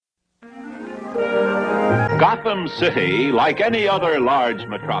Gotham City, like any other large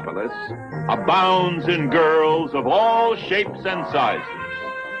metropolis, abounds in girls of all shapes and sizes.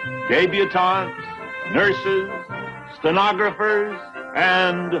 Debutantes, nurses, stenographers,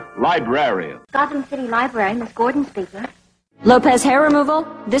 and librarians. Gotham City Library, Miss Gordon speaking. Lopez hair removal.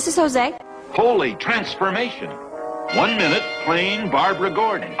 This is Jose. Holy transformation. 1 minute, plain Barbara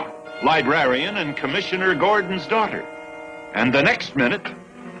Gordon, librarian and Commissioner Gordon's daughter. And the next minute,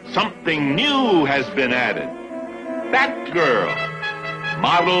 something new has been added. Batgirl,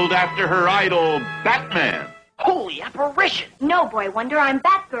 modeled after her idol, Batman. Holy apparition! No, Boy Wonder, I'm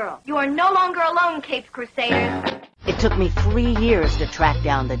Batgirl. You are no longer alone, Capes Crusaders. It took me 3 years to track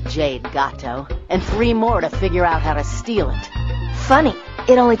down the Jade Gato, and 3 more to figure out how to steal it. Funny,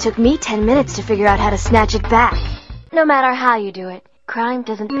 it only took me 10 minutes to figure out how to snatch it back. No matter how you do it, crime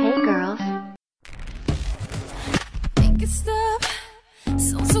doesn't pay, girls. Make it stop.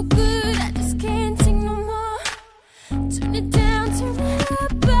 Sounds so good, I just can't take no more. Turn it down, turn it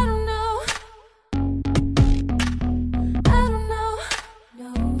up, I don't know. I don't know,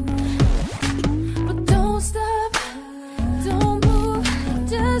 no. But don't stop, don't move,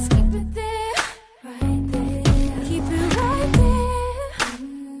 just keep it there, right there. Keep it right there,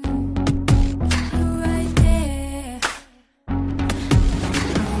 keep it right there.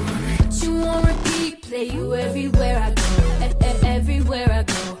 Put you on repeat, play you everywhere I go. Everywhere I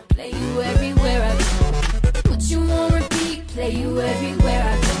go, play you everywhere I go. Put you on repeat, play you everywhere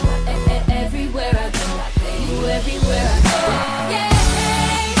I go. Everywhere I go, play you everywhere I go.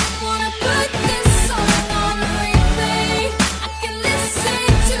 Yeah, wanna put this song on replay. I can listen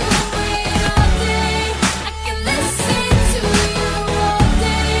to it all day. I can listen to you all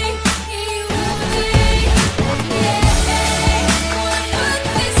day. You all day. Yeah, wanna put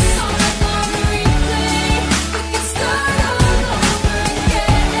this song on replay. We can start all over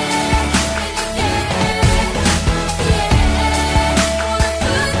again. Wanna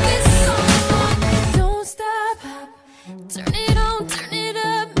put this song on. Don't stop. Turn it on, turn it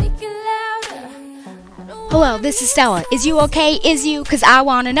up, make it louder. Hello, this is Stella. Is you okay? Is you? Because I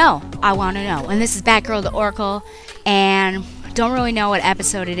want to know. I want to know. And this is Batgirl the Oracle. And don't really know what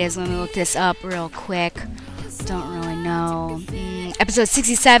episode it is. Let me look this up real quick. Don't really know. Episode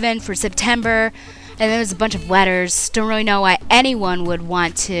 67 for September. And there's a bunch of letters. Don't really know why anyone would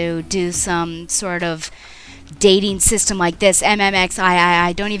want to do some sort of dating system like this. MMXII.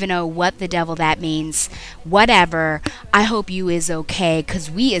 I don't even know what the devil that means. Whatever. I hope you is okay, because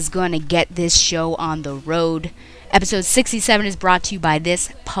we is going to get this show on the road. Episode 67 is brought to you by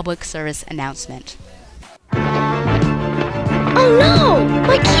this public service announcement. Oh no!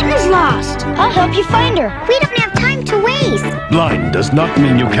 My kitten's lost! I'll help you find her. We don't have time to waste. Blind does not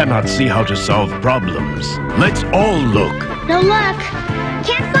mean you cannot see how to solve problems. Let's all look. No luck.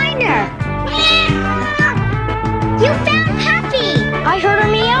 Can't find her. You found Puppy! I heard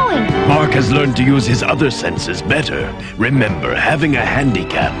her meowing. Mark has learned to use his other senses better. Remember, having a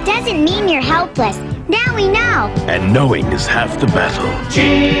handicap Doesn't mean you're helpless. Now we know. and knowing is half the battle.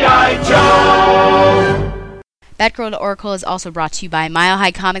 G.I. Joe! Batgirl the Oracle is also brought to you by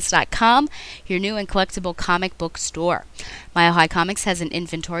MileHighComics.com, your new and collectible comic book store. Mile High Comics has an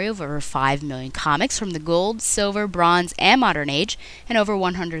inventory of over 5 million comics from the gold, silver, bronze, and modern age, and over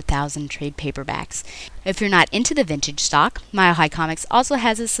 100,000 trade paperbacks. If you're not into the vintage stock, Mile High Comics also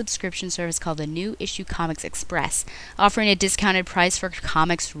has a subscription service called the New Issue Comics Express, offering a discounted price for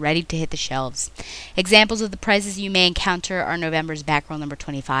comics ready to hit the shelves. Examples of the prices you may encounter are November's Batgirl number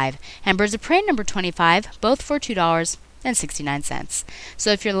 25 and Birds of Prey number 25, both for $2.69.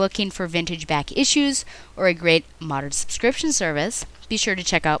 So if you're looking for vintage back issues or a great modern subscription service, be sure to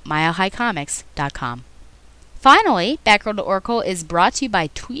check out milehighcomics.com. Finally, Batgirl to Oracle is brought to you by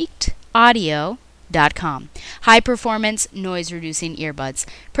tweakedaudio.com. High-performance, noise-reducing earbuds.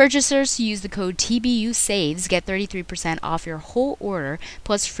 Purchasers who use the code TBUSAVES get 33% off your whole order,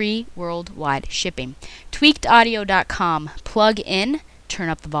 plus free worldwide shipping. Tweakedaudio.com. Plug in, turn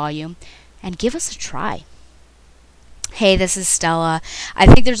up the volume, and give us a try. Hey, this is Stella. I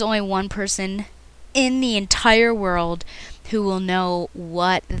think there's only one person in the entire world who will know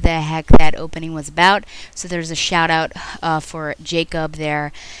what the heck that opening was about. So there's a shout out for Jacob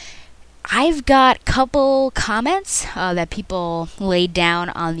there. I've got a couple comments that people laid down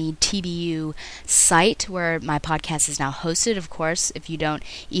on the TBU site where my podcast is now hosted. Of course, if you don't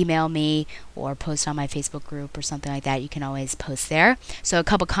email me or post on my Facebook group or something like that, you can always post there. So a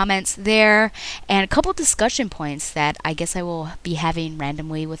couple comments there and a couple discussion points that I guess I will be having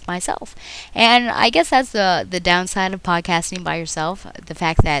randomly with myself. And I guess that's the downside of podcasting by yourself, the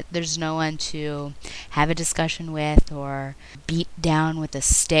fact that there's no one to have a discussion with or beat down with a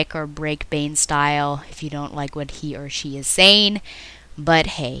stick or break break Bane style if you don't like what he or she is saying. But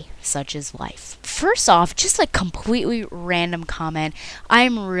hey, such is life. First off, just a completely random comment.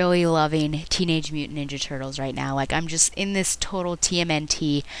 I'm really loving Teenage Mutant Ninja Turtles right now. Like, I'm just in this total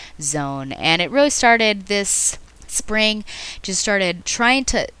TMNT zone. And it really started this spring. Just started trying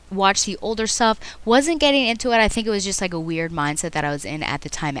to watch the older stuff. Wasn't getting into it. I think it was just like a weird mindset that I was in at the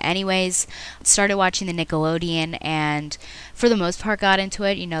time anyways. Started watching the Nickelodeon and for the most part got into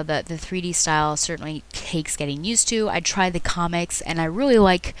it. You know, the 3D style certainly takes getting used to. I tried the comics and I really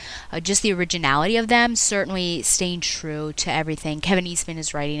like just the originality of them. Certainly staying true to everything. Kevin Eastman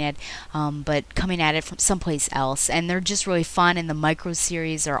is writing it, but coming at it from someplace else. And they're just really fun, and the micro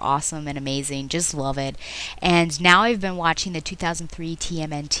series are awesome and amazing. Just love it. And now I've been watching the 2003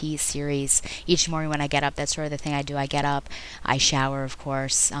 TMNT series each morning when I get up. That's sort of the thing I do. I get up, I shower, of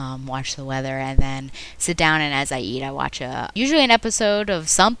course, watch the weather, and then sit down, and as I eat, I watch usually an episode of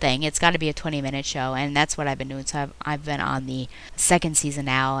something. It's got to be a 20-minute show, and that's what I've been doing. So I've been on the second season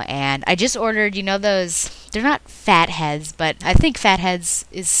now, and I just ordered, you know, those, they're not fat heads, but I think fat heads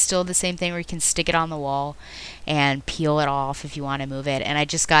is still the same thing where you can stick it on the wall and peel it off if you want to move it. And I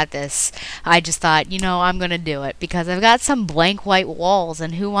just got this. I just thought, you know, I'm going to do it because I've got some blank white walls,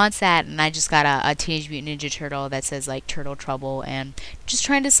 and who wants that? And I just got a Teenage Mutant Ninja Turtle that says like Turtle Trouble, and just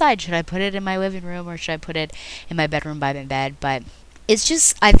trying to decide, should I put it in my living room or should I put it in my bedroom by my bed? But it's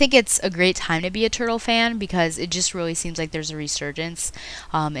just, I think it's a great time to be a Turtle fan because it just really seems like there's a resurgence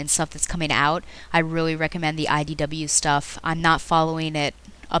in stuff that's coming out. I really recommend the IDW stuff. I'm not following it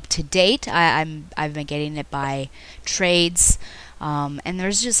up to date. I've been getting it by trades, and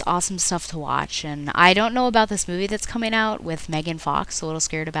there's just awesome stuff to watch. And I don't know about this movie that's coming out with Megan Fox. A little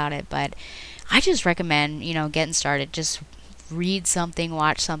scared about it, but I just recommend, you know, getting started. Just read something,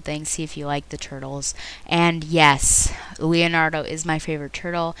 watch something, see if you like the Turtles. And yes, Leonardo is my favorite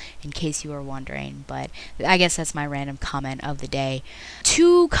turtle, in case you were wondering, but I guess that's my random comment of the day.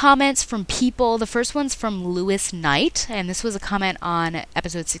 2 comments from people. The first one's from Lewis Knight, and this was a comment on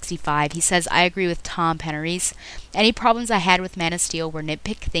episode 65. He says, I agree with Tom Penneries. Any problems I had with Man of Steel were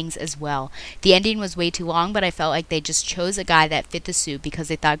nitpick things as well. The ending was way too long, but I felt like they just chose a guy that fit the suit because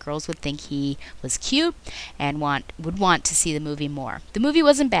they thought girls would think he was cute and would want to see the movie more. The movie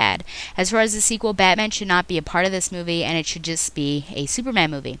wasn't bad. As far as the sequel, Batman should not be a part of this movie, and it should just be a Superman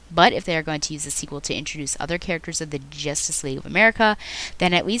movie. But if they are going to use the sequel to introduce other characters of the Justice League of America,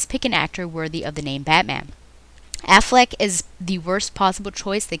 then at least pick an actor worthy of the name Batman. Affleck is the worst possible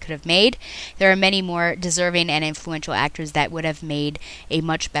choice they could have made. There are many more deserving and influential actors that would have made a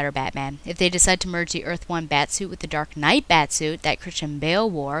much better Batman. If they decide to merge the Earth 1 Batsuit with the Dark Knight Batsuit that Christian Bale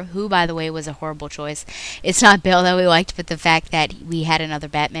wore, who, by the way, was a horrible choice. It's not Bale that we liked, but the fact that we had another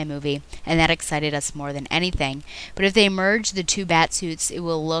Batman movie, and that excited us more than anything. But if they merge the 2 Batsuits, it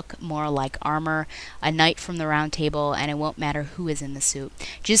will look more like armor, a knight from the Round Table, and it won't matter who is in the suit.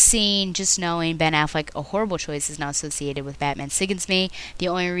 Just knowing Ben Affleck, a horrible choice, is now associated with Batman sickens me. The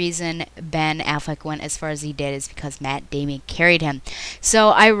only reason Ben Affleck went as far as he did is because Matt Damon carried him. So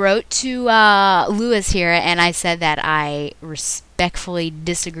I wrote to Lewis here, and I said that I respectfully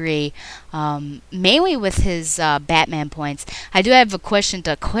disagree, mainly with his Batman points. I do have a question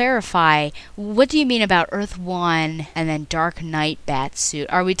to clarify. What do you mean about Earth 1 and then Dark Knight Batsuit?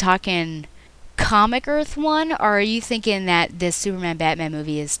 Are we talking comic Earth 1, or are you thinking that this Superman Batman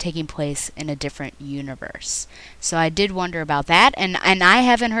movie is taking place in a different universe? So I did wonder about that, and I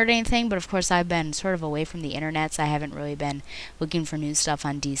haven't heard anything, but of course I've been sort of away from the internet, so I haven't really been looking for new stuff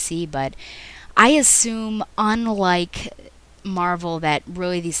on DC, but I assume, unlike Marvel, that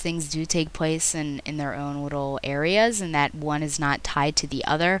really these things do take place in their own little areas, and that one is not tied to the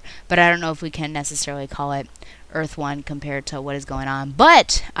other, but I don't know if we can necessarily call it Earth 1 compared to what is going on.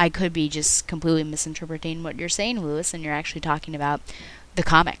 But I could be just completely misinterpreting what you're saying, Lewis, and you're actually talking about the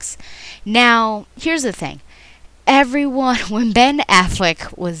comics. Now, here's the thing. Everyone, when Ben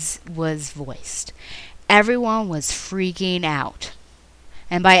Affleck was voiced, everyone was freaking out.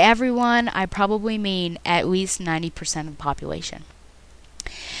 And by everyone, I probably mean at least 90% of the population.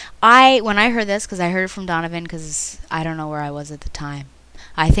 When I heard this, because I heard it from Donovan, because I don't know where I was at the time.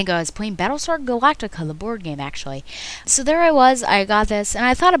 I think I was playing Battlestar Galactica, the board game, actually. So there I was, I got this, and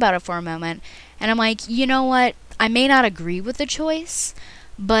I thought about it for a moment, and I'm like, you know what? I may not agree with the choice,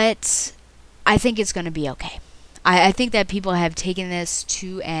 but I think it's going to be okay. I think that people have taken this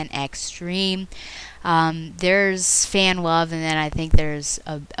to an extreme. There's fan love, and then I think there's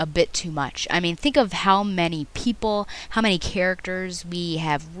a bit too much. I mean, think of how many people, how many characters we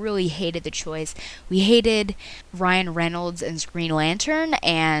have really hated the choice. We hated Ryan Reynolds as Green Lantern,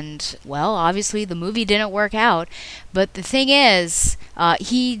 and, well, obviously the movie didn't work out. But the thing is,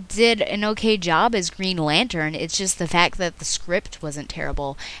 he did an okay job as Green Lantern. It's just the fact that the script wasn't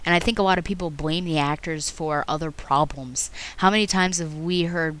terrible. And I think a lot of people blame the actors for other problems. How many times have we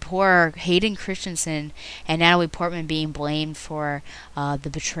heard poor Hayden Christensen and Natalie Portman being blamed for the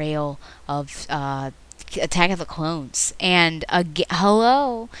betrayal of Attack of the Clones? And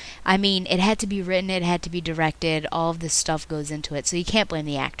hello, I mean, it had to be written, it had to be directed, all of this stuff goes into it, so you can't blame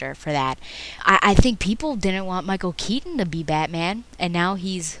the actor for that. I think people didn't want Michael Keaton to be Batman, and now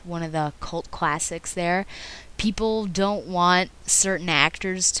he's one of the cult classics there. People don't want certain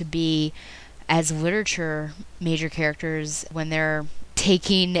actors to be as literature major characters when they're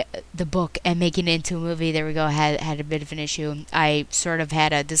taking the book and making it into a movie. There we go, had a bit of an issue. I sort of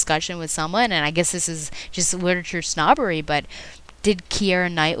had a discussion with someone, and I guess this is just literature snobbery, but did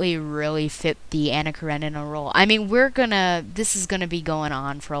Keira Knightley really fit the Anna Karenina role? I mean, this is gonna be going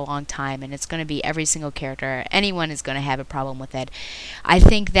on for a long time, and it's gonna be every single character. Anyone is gonna have a problem with it. I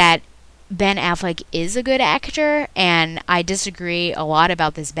think that Ben Affleck is a good actor, and I disagree a lot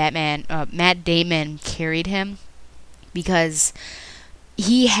about this Batman. Matt Damon carried him because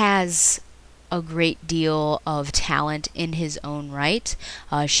he has a great deal of talent in his own right.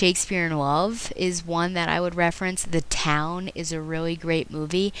 Shakespeare in Love is one that I would reference. The Town is a really great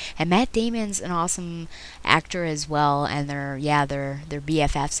movie, and Matt Damon's an awesome actor as well, and they're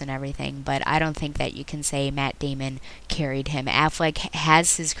BFFs and everything, but I don't think that you can say Matt Damon carried him. Affleck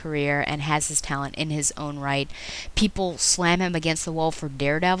has his career and has his talent in his own right. People slam him against the wall for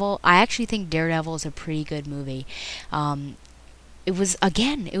Daredevil. I actually think Daredevil is a pretty good movie. It was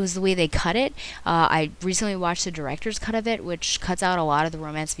the way they cut it. I recently watched the director's cut of it, which cuts out a lot of the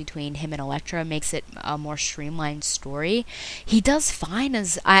romance between him and Elektra, makes it a more streamlined story. He does fine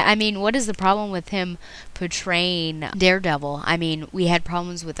as... I mean, what is the problem with him portraying Daredevil? I mean, we had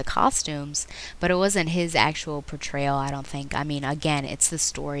problems with the costumes, but it wasn't his actual portrayal, I don't think. I mean, again, it's the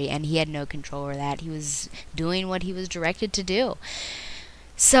story, and he had no control over that. He was doing what he was directed to do.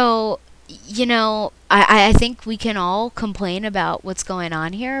 So... you know, I think we can all complain about what's going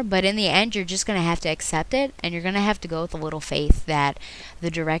on here, but in the end, you're just going to have to accept it, and you're going to have to go with a little faith that the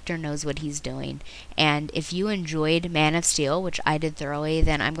director knows what he's doing. And if you enjoyed Man of Steel, which I did thoroughly,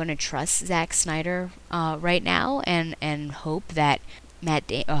 then I'm going to trust Zack Snyder right now and hope that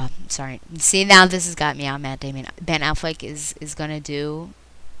See, now this has got me on Matt Damon. Ben Affleck is going to do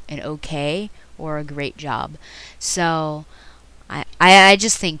an okay or a great job. So... I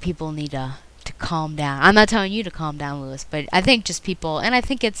just think people need to calm down. I'm not telling you to calm down, Lewis, but I think just people, and I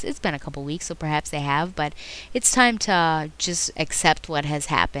think it's been a couple weeks, so perhaps they have, but it's time to just accept what has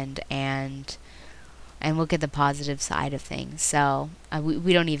happened and look at the positive side of things. So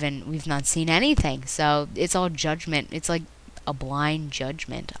we've not seen anything, so it's all judgment. It's like a blind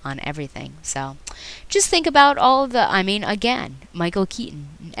judgment on everything. So just think about all of again, Michael Keaton.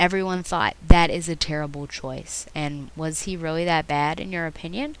 Everyone thought that is a terrible choice, and was he really that bad in your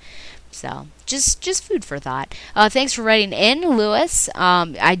opinion? So just food for thought. Thanks for writing in, Lewis.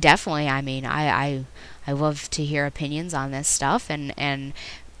 I definitely, I love to hear opinions on this stuff, and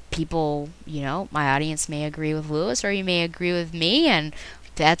people, my audience may agree with Lewis, or you may agree with me, and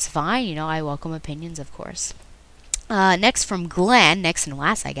that's fine. I welcome opinions, of course. Next from Glenn, next and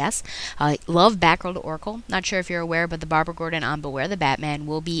last, I guess. Love Batgirl to Oracle. Not sure if you're aware, but the Barbara Gordon on Beware the Batman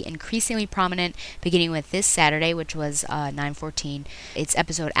will be increasingly prominent beginning with this Saturday, which was 9/14. It's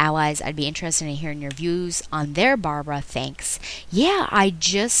episode Allies. I'd be interested in hearing your views on their Barbara. Thanks. Yeah, I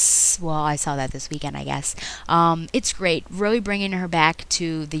saw that this weekend, I guess. It's great. Really bringing her back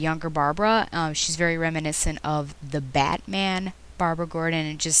to the younger Barbara. She's very reminiscent of the Batman Barbara Gordon,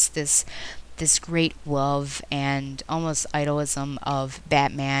 and just this great love and almost idolism of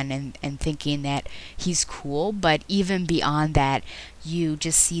Batman and thinking that he's cool. But even beyond that, you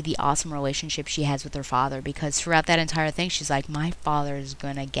just see the awesome relationship she has with her father, because throughout that entire thing, she's like, my father is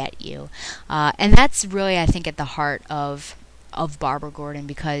gonna get you. And that's really, I think, at the heart of Barbara Gordon,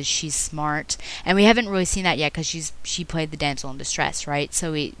 because she's smart, and we haven't really seen that yet because she played the damsel in distress, right?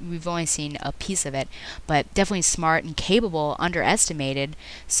 So we've only seen a piece of it, but definitely smart and capable, underestimated.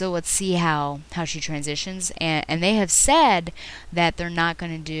 So let's see how she transitions, and they have said that they're not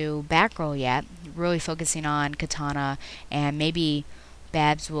going to do Batgirl yet, really focusing on Katana, and maybe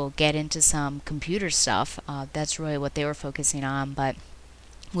Babs will get into some computer stuff. That's really what they were focusing on, but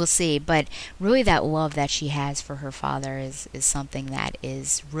we'll see. But really, that love that she has for her father is something that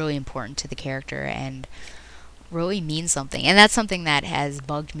is really important to the character and really means something. And that's something that has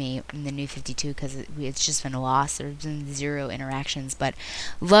bugged me in the New 52 because it's just been lost. There's been zero interactions. But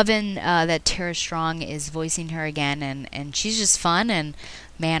loving that Tara Strong is voicing her again, and she's just fun, and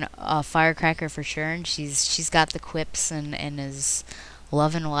man, a firecracker for sure. And she's got the quips and is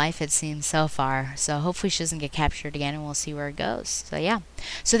loving life, it seems, so far. So hopefully she doesn't get captured again, and we'll see where it goes. So yeah.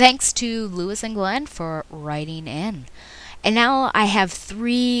 So thanks to Lewis and Glenn for writing in. And now I have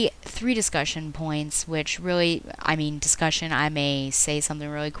three discussion points, which really, discussion, I may say something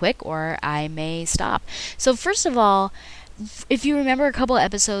really quick or I may stop. So first of all, if you remember a couple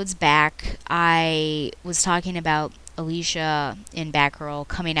episodes back, I was talking about Alicia in Batgirl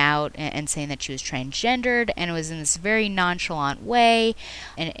coming out and saying that she was transgendered, and it was in this very nonchalant way,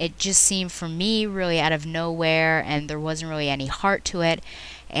 and it just seemed for me really out of nowhere, and there wasn't really any heart to it.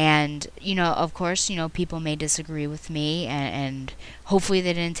 And, of course, people may disagree with me, and hopefully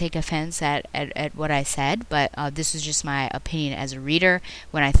they didn't take offense at what I said, but this is just my opinion as a reader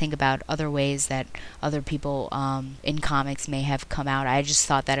when I think about other ways that other people in comics may have come out. I just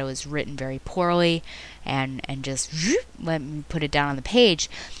thought that it was written very poorly and just let me put it down on the page.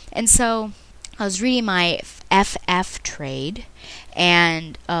 And so I was reading my FF trade,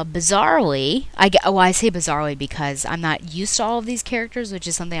 and bizarrely, I say bizarrely because I'm not used to all of these characters, which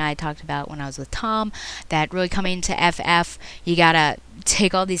is something I talked about when I was with Tom, that really coming to FF, you gotta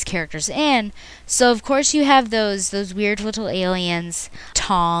take all these characters in. So of course you have those weird little aliens,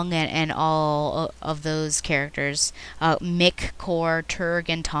 Tong and all of those characters, Mick, Kor, Turg,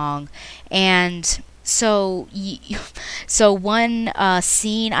 and Tong, and so one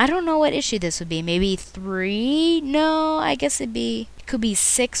scene, I don't know what issue this would be, maybe 3? No, I guess could be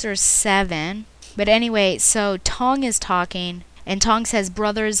 6 or 7. But anyway, so Tong is talking, and Tong says,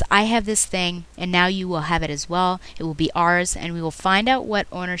 "Brothers, I have this thing, and now you will have it as well. It will be ours, and we will find out what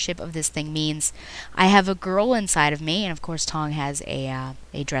ownership of this thing means. I have a girl inside of me," and of course Tong has a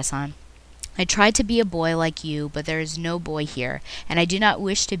dress on. "I tried to be a boy like you, but there is no boy here, and I do not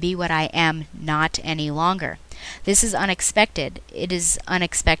wish to be what I am not any longer. This is unexpected. It is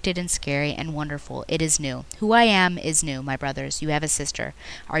unexpected and scary and wonderful. It is new. Who I am is new, my brothers. You have a sister.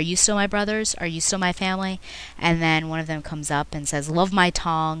 Are you still my brothers? Are you still my family?" And then one of them comes up and says, "Love my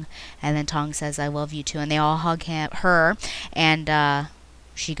Tong." And then Tong says, "I love you too." And they all hug her, and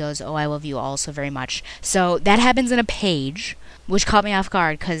she goes, "Oh, I love you also very much." So that happens in a page, which caught me off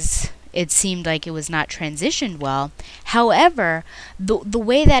guard because it seemed like it was not transitioned well. However, the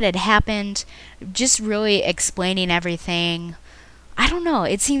way that it happened, just really explaining everything, I don't know,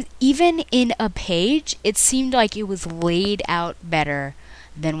 it seemed, even in a page, it seemed like it was laid out better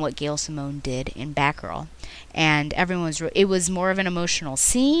than what Gail Simone did in Batgirl. And it was more of an emotional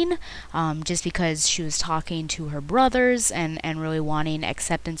scene, just because she was talking to her brothers and really wanting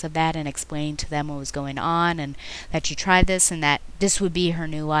acceptance of that and explaining to them what was going on and that she tried this and that this would be her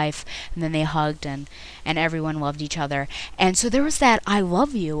new life. And then they hugged and everyone loved each other. And so there was that "I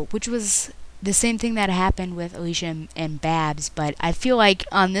love you," which was the same thing that happened with Alicia and Babs, but I feel like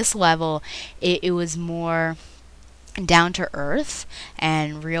on this level it was more down to earth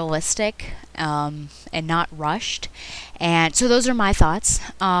and realistic, and not rushed. And so those are my thoughts,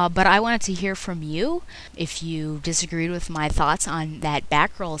 but I wanted to hear from you if you disagreed with my thoughts on that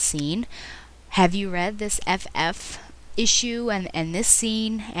Batgirl scene. Have you read this FF issue and this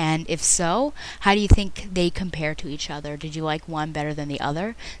scene, and if so, how do you think they compare to each other? Did you like one better than the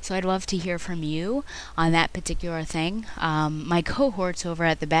other? So I'd love to hear from you on that particular thing. My cohorts over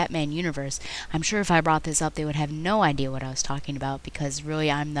at the Batman universe, I'm sure if I brought this up they would have no idea what I was talking about, because really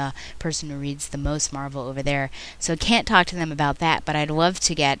I'm the person who reads the most Marvel over there, so can't talk to them about that, but I'd love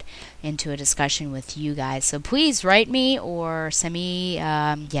to get into a discussion with you guys. So please write me or send me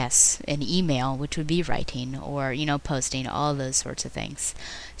an email, which would be writing, or posting, all those sorts of things.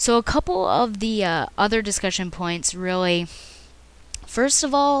 So a couple of the other discussion points, really, first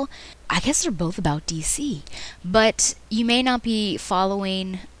of all, I guess they're both about DC, but you may not be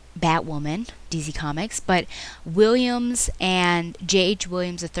following Batwoman, DC Comics, but Williams and J.H.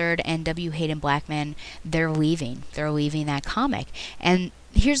 Williams III and W. Hayden Blackman, they're leaving that comic. And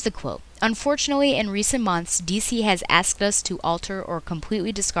here's the quote: "Unfortunately, in recent months, DC has asked us to alter or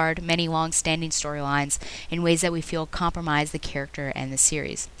completely discard many long-standing storylines in ways that we feel compromise the character and the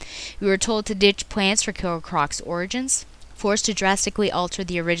series. We were told to ditch plans for Killer Croc's origins, forced to drastically alter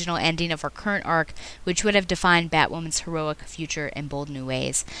the original ending of our current arc, which would have defined Batwoman's heroic future in bold new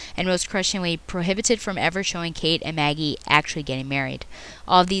ways, and most crushingly prohibited from ever showing Kate and Maggie actually getting married.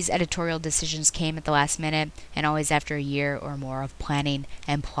 All of these editorial decisions came at the last minute, and always after a year or more of planning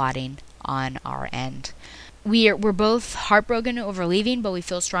and plotting on our end. We're both heartbroken over leaving, but we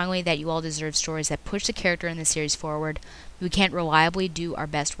feel strongly that you all deserve stories that push the character in the series forward. We can't reliably do our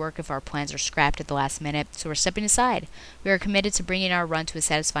best work if our plans are scrapped at the last minute, so we're stepping aside. We are committed to bringing our run to a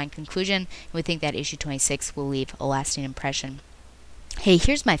satisfying conclusion, and we think that issue 26 will leave a lasting impression. Hey,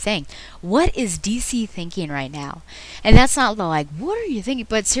 here's my thing. What is DC thinking right now? And that's not like, what are you thinking?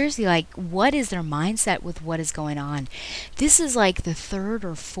 But seriously, like, what is their mindset with what is going on? This is like the third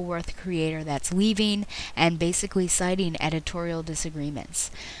or fourth creator that's leaving and basically citing editorial disagreements.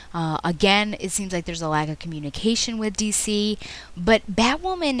 Again, it seems like there's a lack of communication with DC, but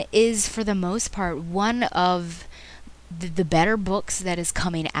Batwoman is, for the most part, one of the better books that is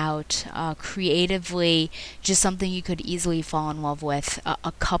coming out, creatively, just something you could easily fall in love with.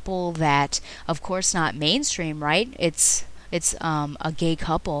 A couple that, of course, not mainstream, right? It's a gay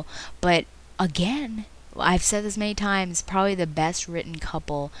couple, but again, I've said this many times, probably the best written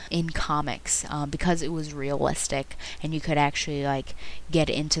couple in comics, because it was realistic and you could actually like get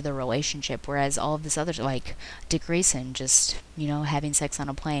into the relationship, whereas all of this other, like Dick Grayson, just having sex on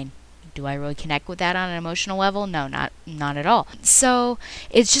a plane. Do I really connect with that on an emotional level? No, not at all. So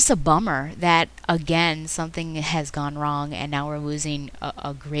it's just a bummer that, again, something has gone wrong and now we're losing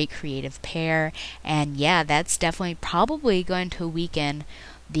a great creative pair. And yeah, that's definitely probably going to weaken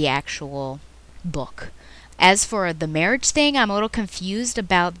the actual book. As for the marriage thing, I'm a little confused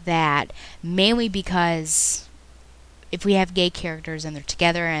about that, mainly because if we have gay characters and they're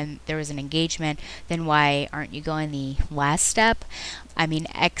together and there was an engagement, then why aren't you going the last step? I mean,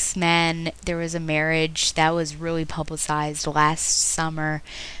 X-Men, there was a marriage that was really publicized last summer,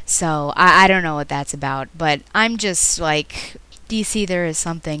 so I don't know what that's about, but I'm just like, DC, there is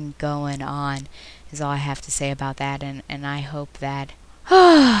something going on, is all I have to say about that, and I hope that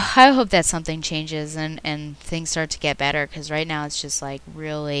I hope that something changes and things start to get better, because right now it's just like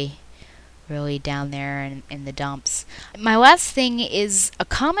really down there in the dumps. My last thing is a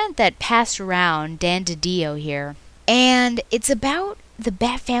comment that passed around, Dan DiDio here, and it's about the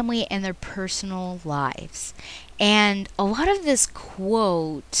Bat family and their personal lives. And a lot of this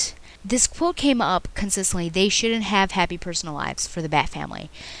quote came up consistently. They shouldn't have happy personal lives for the Bat family.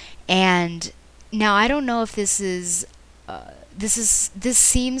 And now I don't know if this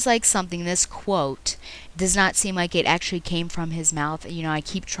seems like something, this quote does not seem like it actually came from his mouth. I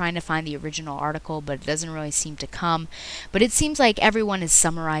keep trying to find the original article, but it doesn't really seem to come. But it seems like everyone is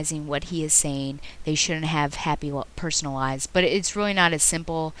summarizing what he is saying. They shouldn't have happy personal lives. But it's really not as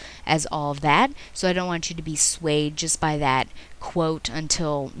simple as all of that. So I don't want you to be swayed just by that quote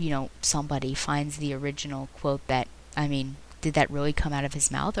until, somebody finds the original quote that, did that really come out of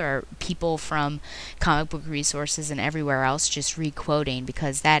his mouth, or are people from comic book resources and everywhere else just re-quoting?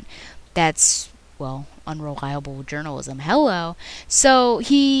 Because that's unreliable journalism. Hello. So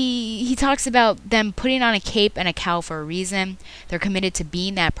he talks about them putting on a cape and a cowl for a reason. They're committed to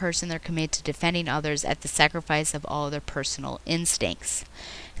being that person. They're committed to defending others at the sacrifice of all their personal instincts.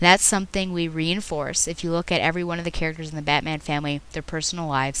 That's something we reinforce. If you look at every one of the characters in the Batman family, their personal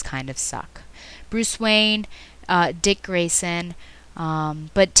lives kind of suck. Bruce Wayne, Dick Grayson,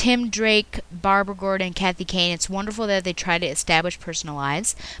 but Tim Drake, Barbara Gordon, Kathy Kane, it's wonderful that they try to establish personal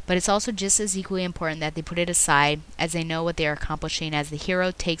lives, but it's also just as equally important that they put it aside as they know what they are accomplishing, as the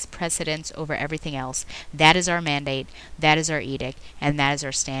hero takes precedence over everything else. That is our mandate, that is our edict, and that is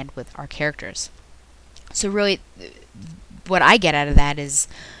our stand with our characters. So really, what I get out of that is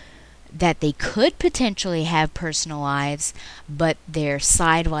that they could potentially have personal lives, but their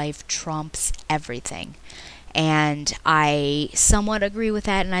side life trumps everything. And I somewhat agree with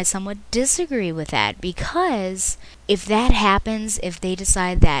that, and I somewhat disagree with that, because if that happens, if they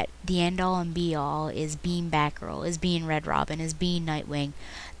decide that the end-all and be-all is being Batgirl, is being Red Robin, is being Nightwing,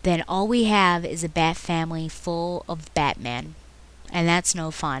 then all we have is a Bat family full of Batman. And that's no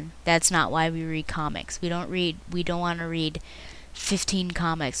fun. That's not why we read comics. We don't want to read 15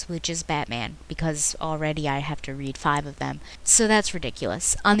 comics with just Batman, because already I have to read 5 of them. So that's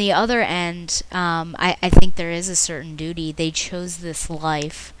ridiculous. On the other end, I think there is a certain duty. They chose this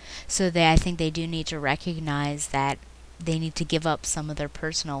life, so I think they do need to recognize that they need to give up some of their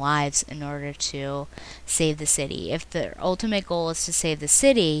personal lives in order to save the city. If their ultimate goal is to save the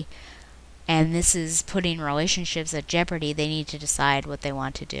city, and this is putting relationships at jeopardy, they need to decide what they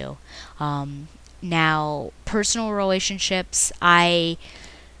want to do. Now, personal relationships, I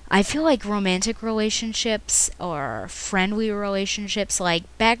I feel like romantic relationships or friendly relationships, like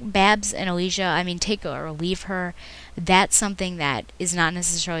Babs and Alicia, I mean, take her or leave her, that's something that is not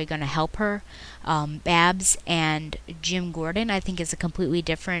necessarily going to help her. Babs and Jim Gordon, I think, is a completely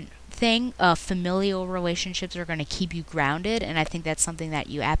different thing. Familial relationships are going to keep you grounded, and I think that's something that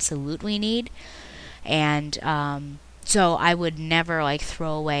you absolutely need. And so I would never like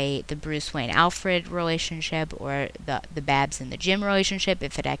throw away the Bruce Wayne Alfred relationship or the Babs and the Jim relationship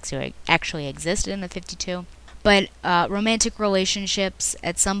if it actually existed in the 52. But romantic relationships,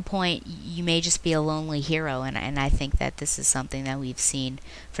 at some point, you may just be a lonely hero, and I think that this is something that we've seen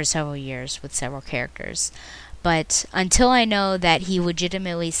for several years with several characters. But until I know that he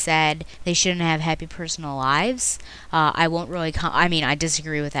legitimately said they shouldn't have happy personal lives, I won't really... I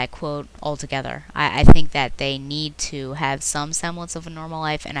disagree with that quote altogether. I think that they need to have some semblance of a normal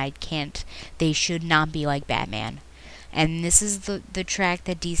life, and they should not be like Batman. And this is the track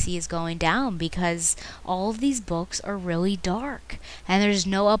that DC is going down, because all of these books are really dark, and there's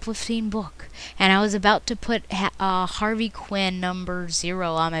no uplifting book. And I was about to put Harvey Quinn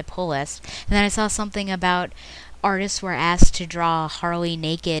 #0 on my pull list, and then I saw something about artists were asked to draw Harley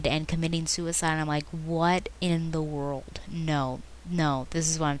naked and committing suicide, and I'm like, what in the world? No, this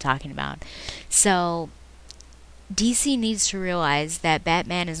is what I'm talking about. So DC needs to realize that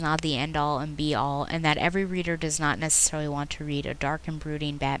Batman is not the end-all and be-all, and that every reader does not necessarily want to read a dark and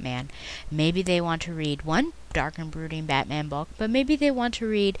brooding Batman. Maybe they want to read one dark and brooding Batman book, but maybe they want to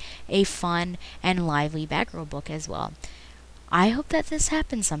read a fun and lively Batgirl book as well. I hope that this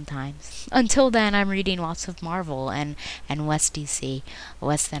happens sometimes. Until then, I'm reading lots of Marvel and less DC.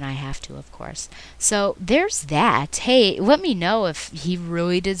 Less than I have to, of course. So there's that. Hey, let me know if he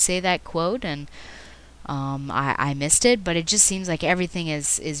really did say that quote, and I missed it, but it just seems like everything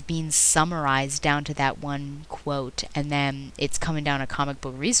is being summarized down to that one quote, and then it's coming down to comic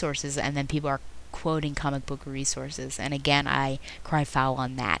book resources, and then people are quoting comic book resources. And again, I cry foul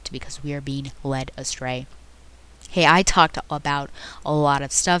on that, because we are being led astray. Hey, I talked about a lot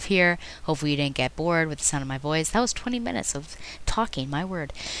of stuff here. Hopefully you didn't get bored with the sound of my voice. That was 20 minutes of talking, my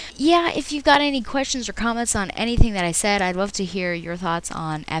word. Yeah, if you've got any questions or comments on anything that I said, I'd love to hear your thoughts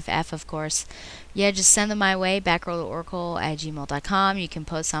on FF, of course. Yeah, just send them my way, batgirloracle@gmail.com. You can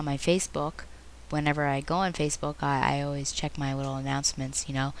post on my Facebook. Whenever I go on Facebook, I always check my little announcements,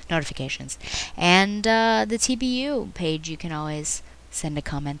 notifications. And the TBU page, you can always send a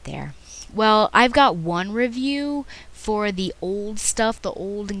comment there. Well, I've got one review for the old stuff, the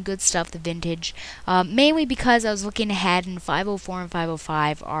old and good stuff, the vintage, mainly because I was looking ahead, and 504 and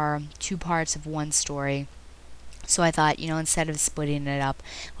 505 are two parts of one story. So I thought, instead of splitting it up,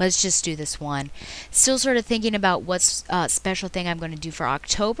 let's just do this one. Still sort of thinking about what's special thing I'm going to do for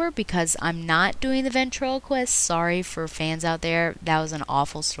October, because I'm not doing the ventriloquist. Sorry for fans out there. That was an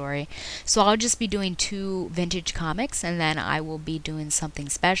awful story. So I'll just be doing 2 vintage comics, and then I will be doing something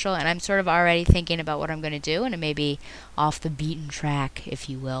special. And I'm sort of already thinking about what I'm going to do, and it may be off the beaten track, if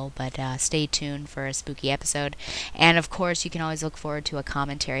you will. But stay tuned for a spooky episode. And of course, you can always look forward to a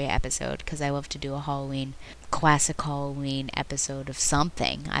commentary episode, because I love to do a classic Halloween episode of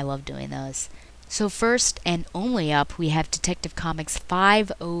something. I love doing those. So first and only up, we have Detective Comics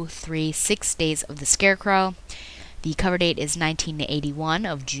 503, 6 Days of the Scarecrow. The cover date is 1981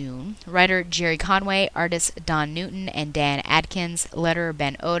 of June. Writer Jerry Conway, artists Don Newton and Dan Adkins, letterer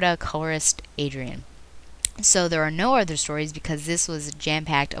Ben Oda, colorist Adrian. So there are no other stories, because this was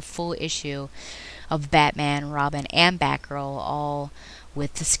jam-packed, a full issue of Batman, Robin, and Batgirl, all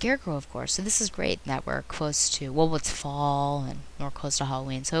with the Scarecrow, of course. So this is great that we're close to, it's fall and we're close to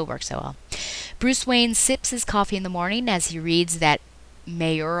Halloween, so it works so well. Bruce Wayne sips his coffee in the morning as he reads that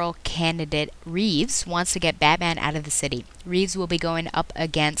mayoral candidate Reeves wants to get Batman out of the city. Reeves will be going up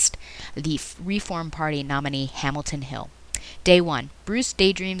against the Reform Party nominee Hamilton Hill. Day 1. Bruce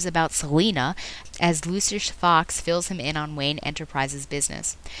daydreams about Selina as Lucius Fox fills him in on Wayne Enterprises'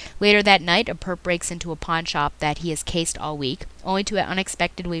 business. Later that night, a perp breaks into a pawn shop that he has cased all week, only to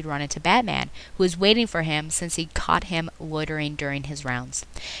unexpectedly run into Batman, who is waiting for him since he caught him loitering during his rounds.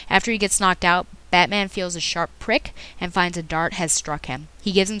 After he gets knocked out, Batman feels a sharp prick and finds a dart has struck him.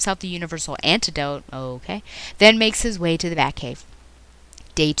 He gives himself the universal antidote, then makes his way to the Batcave.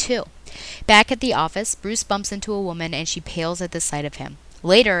 Day 2. Back at the office, Bruce bumps into a woman and she pales at the sight of him.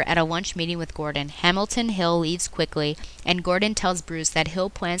 Later, at a lunch meeting with Gordon, Hamilton Hill leaves quickly, and Gordon tells Bruce that Hill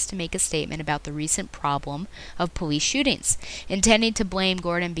plans to make a statement about the recent problem of police shootings, intending to blame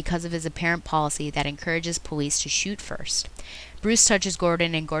Gordon because of his apparent policy that encourages police to shoot first. Bruce touches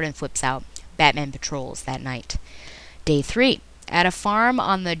Gordon and Gordon flips out. Batman patrols that night. Day 3. At a farm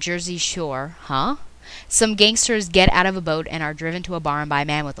on the Jersey Shore, Some gangsters get out of a boat and are driven to a barn by a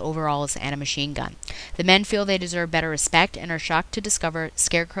man with overalls and a machine gun. The men feel they deserve better respect and are shocked to discover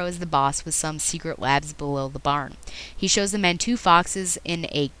Scarecrow is the boss with some secret labs below the barn. He shows the men 2 foxes in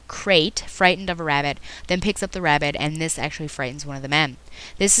a crate, frightened of a rabbit, then picks up the rabbit, and this actually frightens one of the men.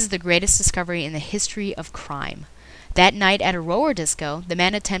 This is the greatest discovery in the history of crime. That night at a roller disco, the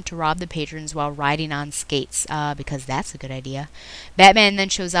men attempt to rob the patrons while riding on skates, because that's a good idea. Batman then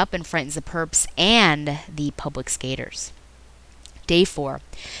shows up and frightens the perps and the public skaters. Day 4.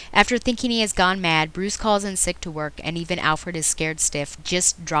 After thinking he has gone mad, Bruce calls in sick to work, and even Alfred is scared stiff,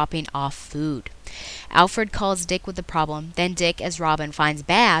 just dropping off food. Alfred calls Dick with the problem, then Dick, as Robin, finds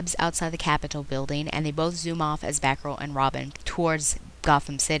Babs outside the Capitol building, and they both zoom off as Batgirl and Robin towards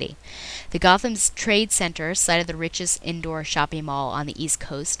Gotham City. The Gotham's Trade Center, site of the richest indoor shopping mall on the East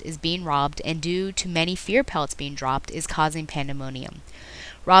Coast, is being robbed, and due to many fear pellets being dropped, is causing pandemonium.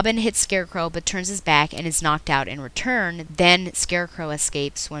 Robin hits Scarecrow but turns his back and is knocked out in return. Then Scarecrow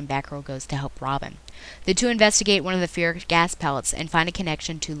escapes when Batgirl goes to help Robin. The two investigate one of the fear gas pellets and find a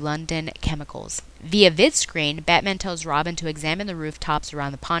connection to London Chemicals. Via vidscreen, Batman tells Robin to examine the rooftops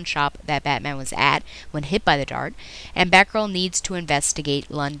around the pawn shop that Batman was at when hit by the dart, and Batgirl needs to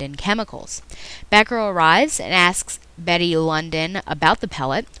investigate London Chemicals. Batgirl arrives and asks Betty London about the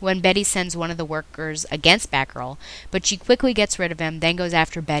pellet when Betty sends one of the workers against Batgirl, but she quickly gets rid of him, then goes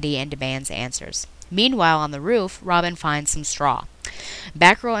after Betty and demands answers. Meanwhile, on the roof, Robin finds some straw.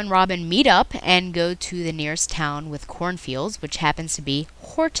 Batgirl and Robin meet up and go to the nearest town with cornfields, which happens to be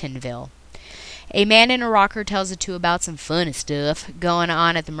Hortonville. A man in a rocker tells the two about some funny stuff going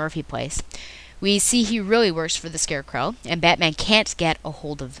on at the Murphy place. We see he really works for the Scarecrow, and Batman can't get a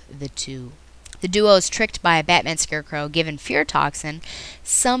hold of the two. The duo is tricked by a Batman Scarecrow given fear toxin.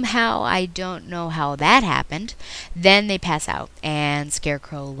 Somehow, I don't know how that happened. Then they pass out, and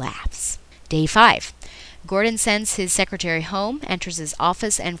Scarecrow laughs. Day 5. Gordon sends his secretary home, enters his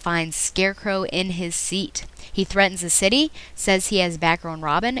office, and finds Scarecrow in his seat. He threatens the city, says he has Batgirl and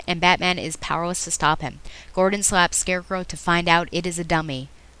Robin, and Batman is powerless to stop him. Gordon slaps Scarecrow to find out it is a dummy.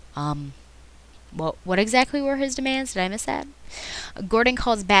 What exactly were his demands? Did I miss that? Gordon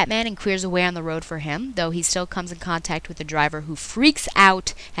calls Batman and clears a way on the road for him, though he still comes in contact with the driver who freaks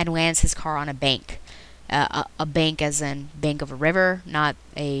out and lands his car on a bank. A bank as in bank of a river, not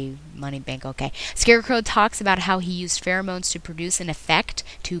a money bank, okay. Scarecrow talks about how he used pheromones to produce an effect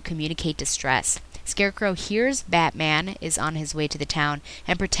to communicate distress. Scarecrow hears Batman is on his way to the town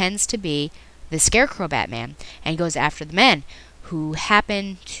and pretends to be the Scarecrow Batman and goes after the men, who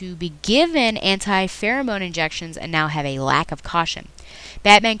happen to be given anti-pheromone injections and now have a lack of caution.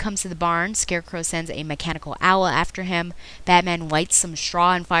 Batman comes to the barn. Scarecrow sends a mechanical owl after him. Batman lights some straw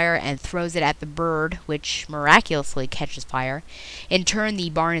on fire and throws it at the bird, which miraculously catches fire. In turn, the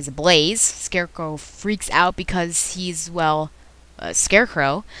barn is ablaze. Scarecrow freaks out because he's,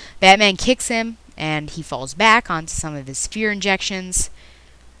 Scarecrow. Batman kicks him, and he falls back onto some of his fear injections.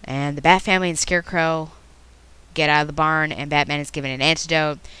 And the Bat family and Scarecrow get out of the barn, and Batman is given an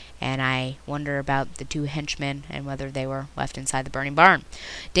antidote, and I wonder about the two henchmen and whether they were left inside the burning barn.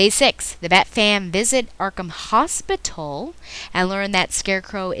 Day 6. The Bat fam visit Arkham Hospital and learn that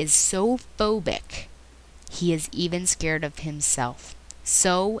Scarecrow is so phobic he is even scared of himself.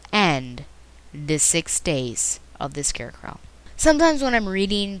 So end the 6 days of the Scarecrow. Sometimes when I'm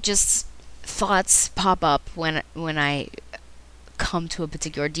reading, just thoughts pop up when I come to a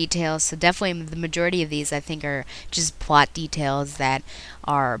particular detail. So definitely the majority of these I think are just plot details that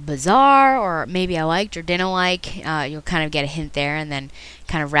are bizarre, or maybe I liked or didn't like. You'll kind of get a hint there and then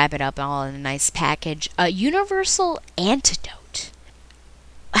kind of wrap it up all in a nice package. Universal antidote.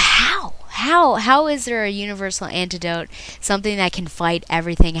 How is there a universal antidote? Something that can fight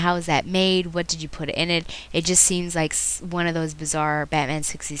everything. How is that made? What did you put in it? It just seems like one of those bizarre Batman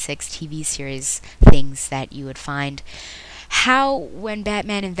 66 TV series things that you would find. How, when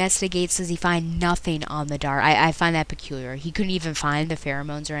Batman investigates, does he find nothing on the dart? I find that peculiar. He couldn't even find the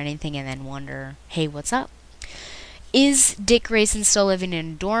pheromones or anything and then wonder, hey, what's up? Is Dick Grayson still living in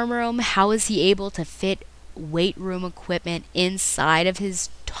a dorm room? How is he able to fit weight room equipment inside of his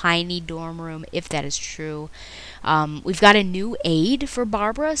tiny dorm room, if that is true? We've got a new aide for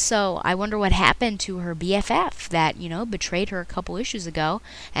Barbara, so I wonder what happened to her BFF that, betrayed her a couple issues ago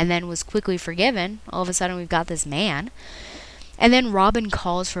and then was quickly forgiven. All of a sudden we've got this man. And then Robin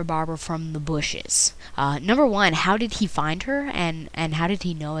calls for Barbara from the bushes. Number one, how did he find her, and how did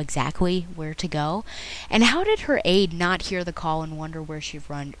he know exactly where to go? And how did her aide not hear the call and wonder where she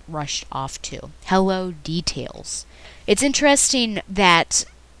rushed off to? Hello, details. It's interesting that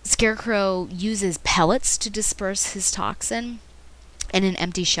Scarecrow uses pellets to disperse his toxin. and an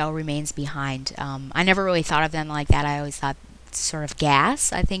empty shell remains behind. I never really thought of them like that. I always thought sort of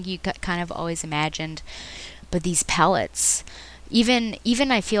gas. I think you kind of always imagined, but these pellets, even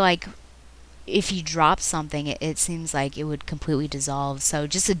I feel like if you drop something, it seems like it would completely dissolve. So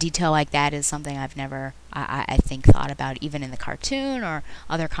just a detail like that is something I've never, I think, thought about, even in the cartoon or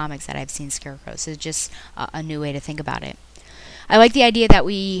other comics that I've seen Scarecrow. So it's just a new way to think about it. I like the idea that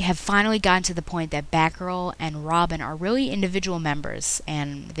we have finally gotten to the point that Batgirl and Robin are really individual members,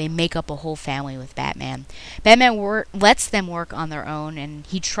 and they make up a whole family with Batman. Batman lets them work on their own, and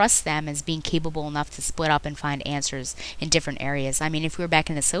he trusts them as being capable enough to split up and find answers in different areas. I mean, if we were back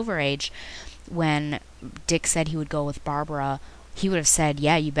in the Silver Age, when Dick said he would go with Barbara, he would have said,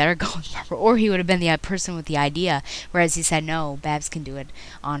 yeah, you better go with Barbara, or he would have been the person with the idea, whereas he said, no, Babs can do it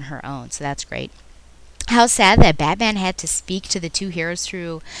on her own. So that's great. How sad that Batman had to speak to the two heroes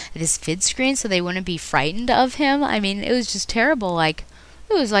through this vid screen so they wouldn't be frightened of him. I mean, it was just terrible. Like,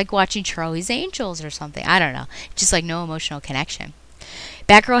 it was like watching Charlie's Angels or something. I don't know. Just like no emotional connection.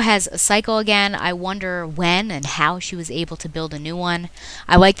 Batgirl has a cycle again. I wonder when and how she was able to build a new one.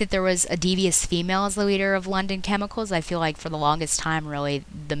 I like that there was a devious female as the leader of London Chemicals. I feel like for the longest time, really,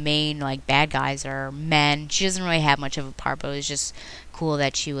 the main like bad guys are men. She doesn't really have much of a part, but it was just cool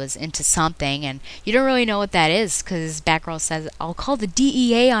that she was into something, and you don't really know what that is because Batgirl says, I'll call the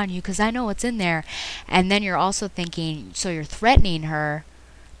DEA on you because I know what's in there. And then you're also thinking, so you're threatening her,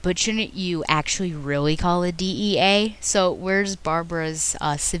 but shouldn't you actually really call the DEA? So where's Barbara's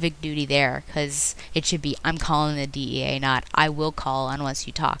civic duty there? Because it should be, I'm calling the DEA, not I will call unless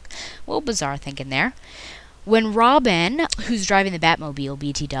you talk. A little bizarre thinking there. When Robin, who's driving the Batmobile,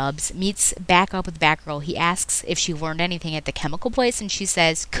 BT Dubs, meets back up with Batgirl, he asks if she learned anything at the chemical place, and she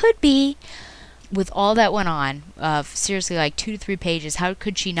says, could be. With all that went on, seriously, like 2 to 3 pages, how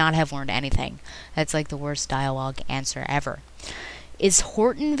could she not have learned anything? That's like the worst dialogue answer ever. Is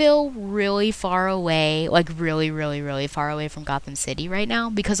Hortonville really far away, like really, really, really far away from Gotham City right now?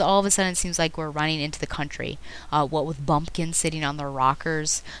 Because all of a sudden it seems like we're running into the country. What with Bumpkins sitting on their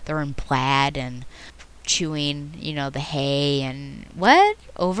rockers, they're in plaid and chewing, the hay and what?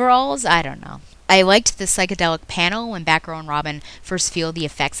 Overalls? I don't know. I liked the psychedelic panel when Batgirl and Robin first feel the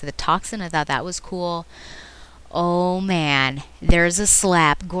effects of the toxin. I thought that was cool. Oh man, there's a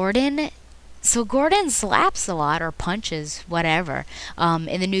slap. Gordon slaps a lot or punches, whatever,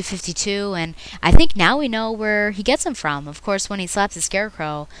 in the New 52, and I think now we know where he gets them from. Of course, when he slaps the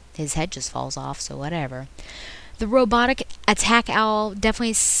Scarecrow, his head just falls off, so whatever. The robotic attack owl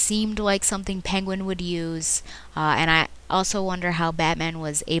definitely seemed like something Penguin would use, and I also wonder how Batman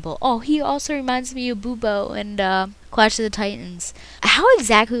was able... Oh, he also reminds me of Bubo and Clash of the Titans. How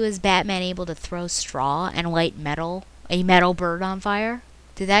exactly was Batman able to throw straw and light a metal bird on fire?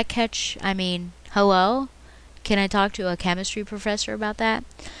 Did that catch... hello? Can I talk to a chemistry professor about that?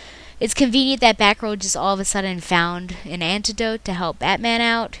 It's convenient that Batgirl just all of a sudden found an antidote to help Batman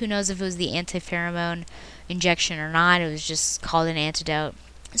out. Who knows if it was the anti-pheromone injection or not. It was just called an antidote.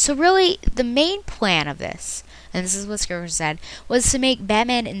 So really, the main plan of this, and this is what Scarecrow said, was to make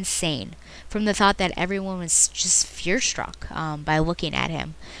Batman insane from the thought that everyone was just fear-struck by looking at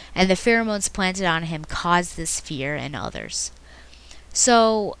him. And the pheromones planted on him caused this fear in others.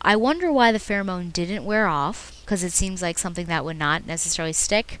 So I wonder why the pheromone didn't wear off, because it seems like something that would not necessarily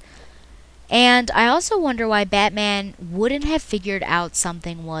stick. And I also wonder why Batman wouldn't have figured out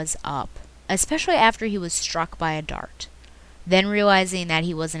something was up, especially after he was struck by a dart. Then realizing that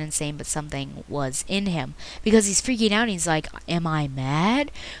he wasn't insane, but something was in him. Because he's freaking out and he's like, am I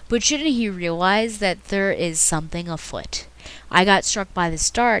mad? But shouldn't he realize that there is something afoot? I got struck by this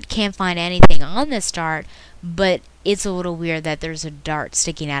dart, can't find anything on this dart, but it's a little weird that there's a dart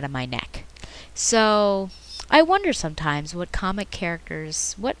sticking out of my neck. So I wonder sometimes what comic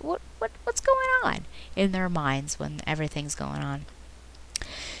characters, what's going on in their minds when everything's going on.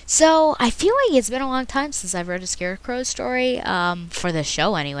 So I feel like it's been a long time since I've read a Scarecrow story, for the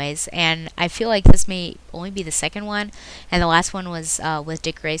show anyways, and I feel like this may only be the second one, and the last one was with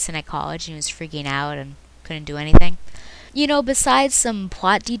Dick Grayson at college, and he was freaking out and couldn't do anything. Besides some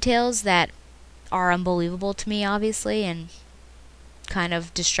plot details that are unbelievable to me, obviously, and kind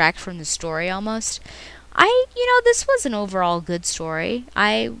of distract from the story almost, this was an overall good story.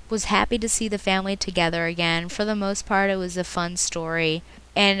 I was happy to see the family together again. For the most part, it was a fun story.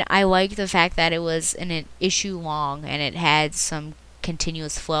 And I liked the fact that it was an issue long and it had some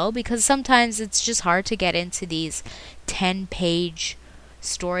continuous flow, because sometimes it's just hard to get into these 10-page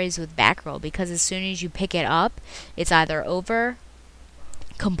stories with Batgirl, because as soon as you pick it up, it's either over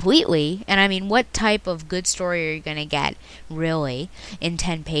completely. And I mean, what type of good story are you going to get, really, in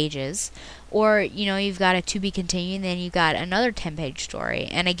 10 pages? Or, you know, you've got a to be continued, and then you've got another 10-page story.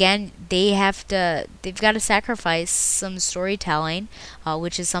 And again, they've got to sacrifice some storytelling,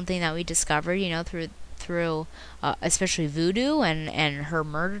 which is something that we discovered, you know, through especially Voodoo and her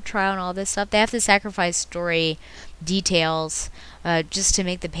murder trial and all this stuff. They have to sacrifice story details just to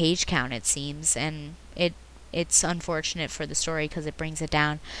make the page count, it seems. And it's unfortunate for the story because it brings it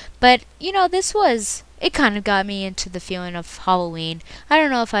down. But, you know, it kind of got me into the feeling of Halloween. I don't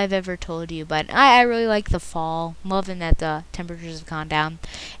know if I've ever told you, but I really like the fall. I'm loving that the temperatures have gone down.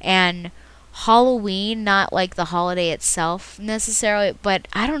 And Halloween, not like the holiday itself necessarily, but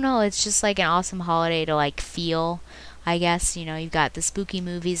I don't know, it's just like an awesome holiday to like feel, I guess. You know, you've got the spooky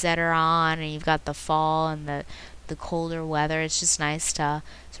movies that are on, and you've got the fall and the colder weather. It's just nice to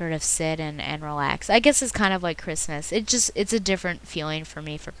sort of sit and relax. I guess it's kind of like Christmas. It's a different feeling for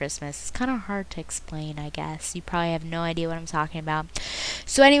me for Christmas. It's kind of hard to explain, I guess. You probably have no idea what I'm talking about.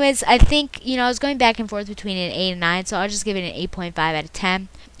 So anyways, I think, you know, I was going back and forth between an 8 and 9, so I'll just give it an 8.5 out of 10.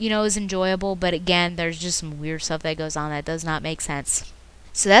 You know, it was enjoyable, but again, there's just some weird stuff that goes on that does not make sense.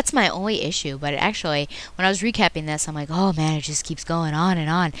 So that's my only issue. But actually, when I was recapping this, I'm like, oh man, it just keeps going on and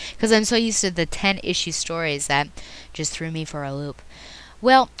on, because I'm so used to the 10-issue stories that just threw me for a loop.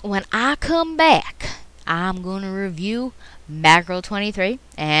 Well, when I come back, I'm going to review Batgirl 23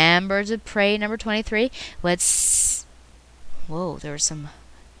 and Birds of Prey number 23. Whoa, there was some,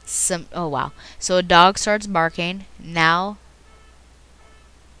 oh wow. So a dog starts barking. Now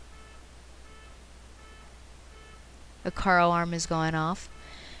a car alarm is going off.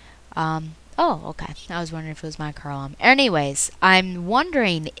 Oh, okay. I was wondering if it was my car alarm. Anyways, I'm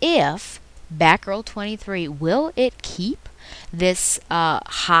wondering if Batgirl 23, will it keep this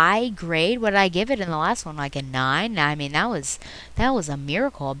high grade? What did I give it in the last one? Like a 9? I mean, that was a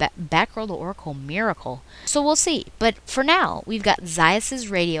miracle. Batgirl the Oracle miracle. So we'll see. But for now, we've got Zaius'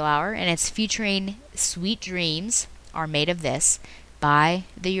 Radio Hour, and it's featuring Sweet Dreams Are Made of This by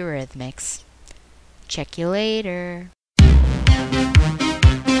the Eurythmics. Check you later.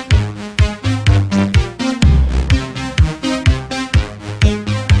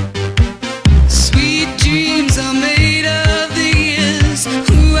 Sweet dreams are made of these.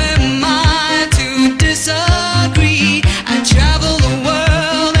 Who am I to disagree? I travel the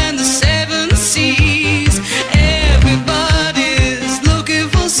world and the 7 seas. Everybody's looking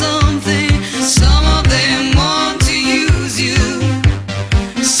for something. Some of them want to use you.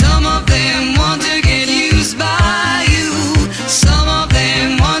 Some of them want to get used by you.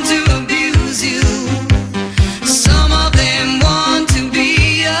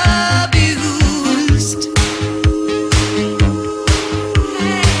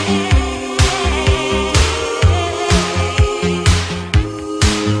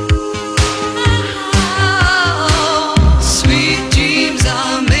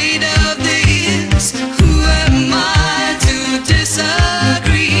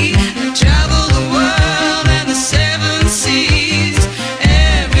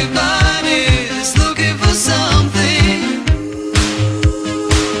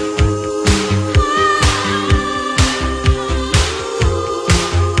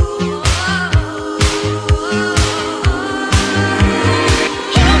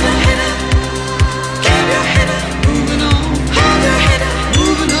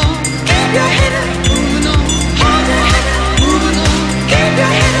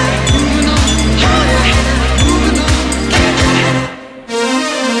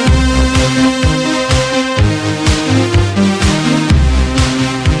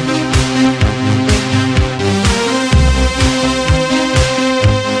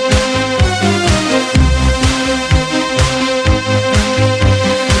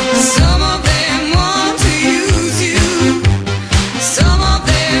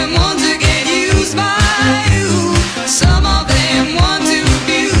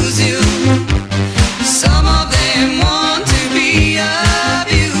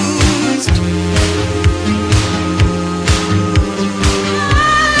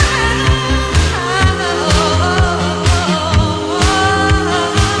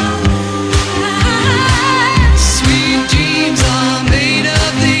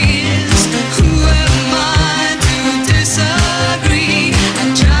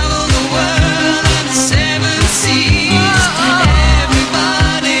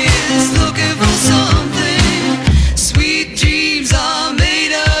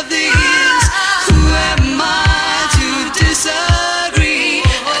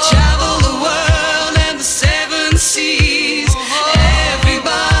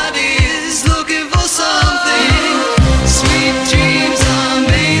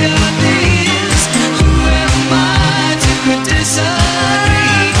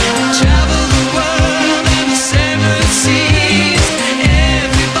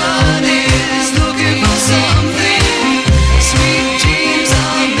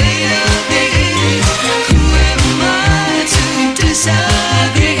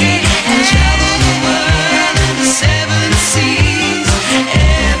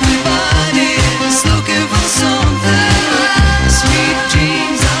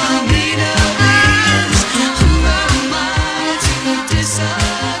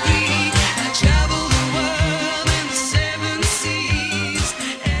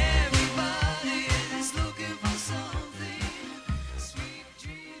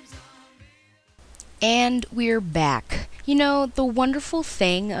 And we're back. You know, the wonderful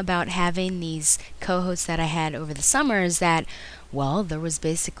thing about having these co-hosts that I had over the summer is that, well, there was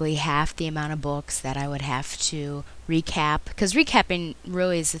basically half the amount of books that I would have to recap, because recapping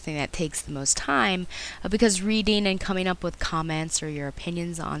really is the thing that takes the most time, because reading and coming up with comments or your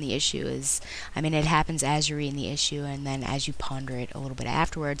opinions on the issue is, I mean, it happens as you're reading the issue and then as you ponder it a little bit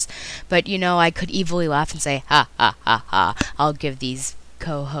afterwards. But, you know, I could evilly laugh and say, ha, ha, ha, ha, I'll give these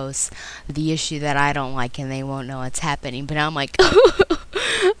co-hosts the issue that I don't like and they won't know what's happening. But I'm like,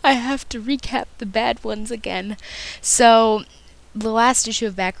 I have to recap the bad ones again. So the last issue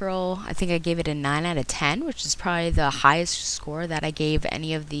of Batgirl, I think I gave it a 9 out of 10, which is probably the highest score that I gave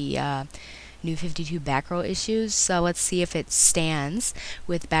any of the New 52 Batgirl issues. So let's see if it stands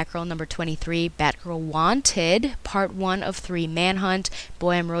with Batgirl number 23, Batgirl Wanted, part 1 of 3, Manhunt.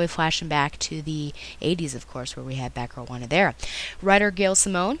 Boy, I'm really flashing back to the 80s, of course, where we had Batgirl Wanted there. Writer Gail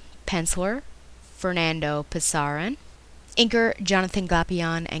Simone, penciler Fernando Pizarran, inker Jonathan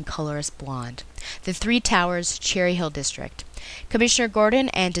Glapion, and colorist Blonde. The Three Towers, Cherry Hill District. Commissioner Gordon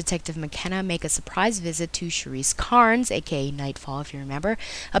and Detective McKenna make a surprise visit to Charisse Carnes, aka Nightfall, if you remember.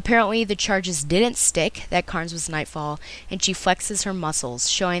 Apparently, the charges didn't stick, that Carnes was Nightfall, and she flexes her muscles,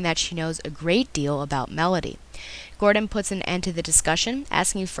 showing that she knows a great deal about Melody. Gordon puts an end to the discussion,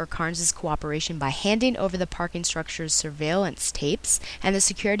 asking for Carnes' cooperation by handing over the parking structure's surveillance tapes and the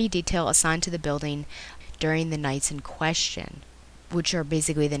security detail assigned to the building during the nights in question, which are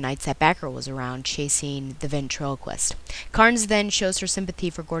basically the nights that Batgirl was around chasing the ventriloquist. Carnes then shows her sympathy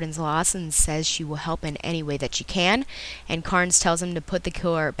for Gordon's loss and says she will help in any way that she can, and Carnes tells him to put the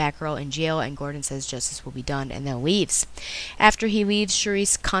killer Batgirl in jail, and Gordon says justice will be done and then leaves. After he leaves,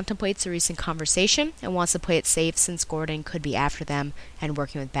 Charisse contemplates a recent conversation and wants to play it safe since Gordon could be after them and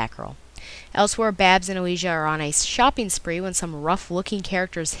working with Batgirl. Elsewhere, Babs and Alicia are on a shopping spree when some rough-looking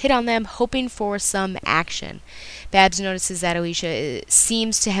characters hit on them, hoping for some action. Babs notices that Alicia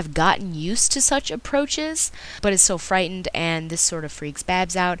seems to have gotten used to such approaches, but is still frightened, and this sort of freaks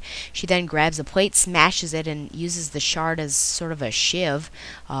Babs out. She then grabs a plate, smashes it, and uses the shard as sort of a shiv,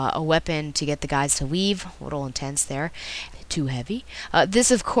 a weapon to get the guys to leave. A little intense there. Too heavy.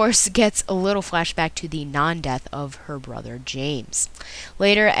 This, of course, gets a little flashback to the non-death of her brother James.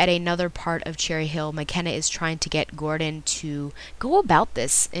 Later, at another part of Cherry Hill, McKenna is trying to get Gordon to go about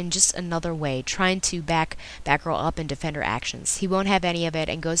this in just another way, trying to back Batgirl up and defend her actions. He won't have any of it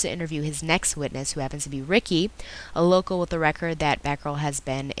and goes to interview his next witness, who happens to be Ricky, a local with a record that Batgirl has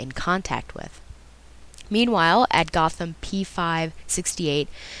been in contact with. Meanwhile, at Gotham P568,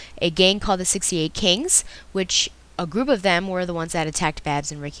 a gang called the 68 Kings, which a group of them were the ones that attacked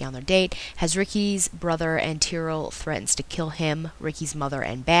Babs and Ricky on their date, has Ricky's brother, and Tyrell threatens to kill him, Ricky's mother,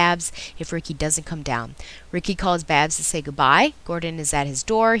 and Babs if Ricky doesn't come down. Ricky calls Babs to say goodbye. Gordon is at his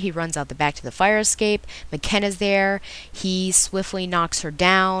door. He runs out the back to the fire escape. McKenna's there. He swiftly knocks her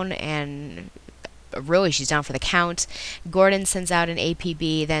down, and really she's down for the count. Gordon sends out an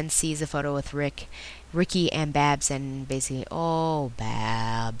APB, then sees a photo with Ricky and Babs, and basically, oh,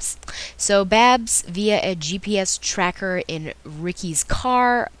 Babs. So Babs, via a GPS tracker in Ricky's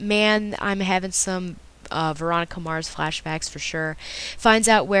car, man, I'm having some Veronica Mars flashbacks for sure, finds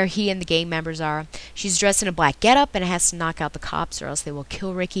out where he and the gang members are. She's dressed in a black getup and has to knock out the cops or else they will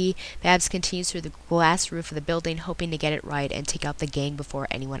kill Ricky. Babs continues through the glass roof of the building, hoping to get it right and take out the gang before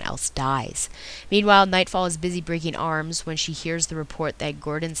anyone else dies. Meanwhile, Nightfall is busy breaking arms when she hears the report that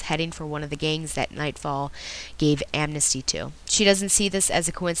Gordon's heading for one of the gangs that Nightfall gave amnesty to. She doesn't see this as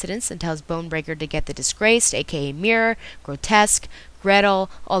a coincidence and tells Bonebreaker to get the Disgraced, aka Mirror, Grotesque, Gretel,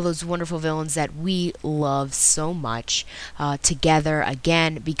 all those wonderful villains that we love so much, together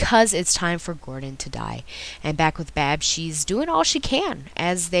again, because it's time for Gordon to die. And back with Babs, she's doing all she can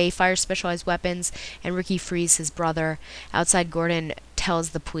as they fire specialized weapons and Ricky frees his brother. Outside, Gordon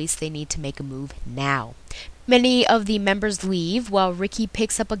tells the police they need to make a move now. Many of the members leave while Ricky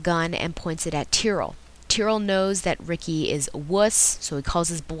picks up a gun and points it at Tyrell. Tyrell knows that Ricky is a wuss, so he calls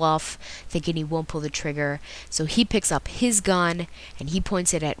his bluff, thinking he won't pull the trigger. So he picks up his gun, and he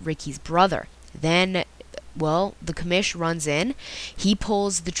points it at Ricky's brother. Then, well, the commish runs in. He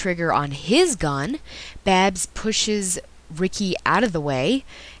pulls the trigger on his gun. Babs pushes Ricky out of the way.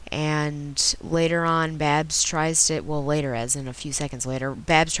 And later on, Babs tries to, well, later, as in a few seconds later,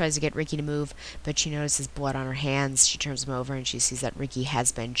 Babs tries to get Ricky to move, but she notices blood on her hands. She turns him over, and she sees that Ricky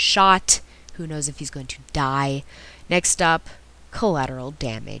has been shot. Who knows if he's going to die. Next up, collateral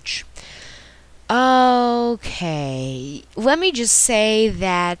damage. Okay. Let me just say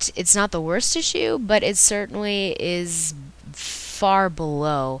that it's not the worst issue, but it certainly is far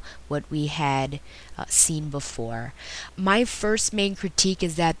below what we had seen before. My first main critique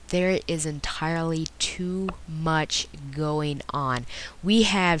is that there is entirely too much going on. We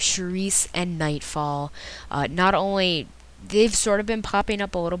have Charisse and Nightfall. Not only they've sort of been popping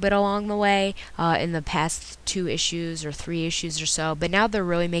up a little bit along the way in the past 2 issues or 3 issues or so, but now they're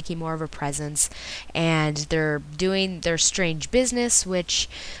really making more of a presence, and they're doing their strange business, which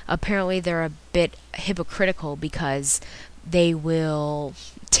apparently they're a bit hypocritical because they will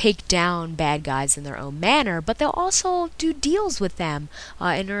take down bad guys in their own manner, but they'll also do deals with them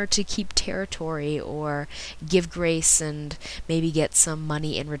in order to keep territory or give grace and maybe get some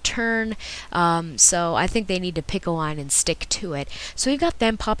money in return. So I think they need to pick a line and stick to it. So we've got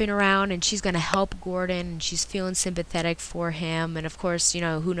them popping around, and she's going to help Gordon, and she's feeling sympathetic for him, and of course,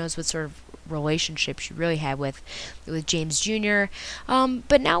 who knows what sort of relationship she really had with James Jr.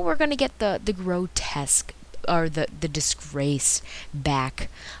 But now we're going to get the grotesque or the disgrace back,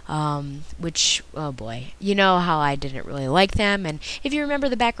 which, oh boy, you know how I didn't really like them. And if you remember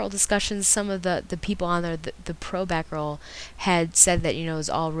the Batgirl discussions, some of the people on there, the pro Batgirl, had said that, it was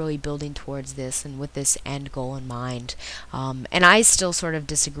all really building towards this and with this end goal in mind. And I still sort of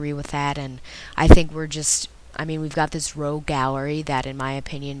disagree with that, and I think we've got this rogue gallery that, in my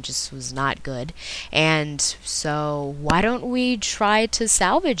opinion, just was not good. And so why don't we try to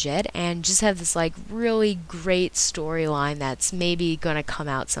salvage it and just have this, really great storyline that's maybe going to come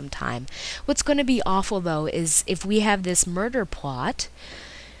out sometime. What's going to be awful, though, is if we have this murder plot,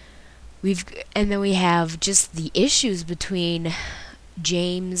 and then we have just the issues between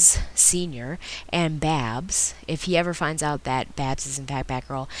James Sr. and Babs, if he ever finds out that Babs is in fact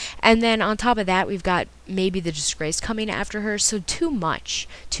Batgirl. And then on top of that, we've got maybe the disgrace coming after her, so too much.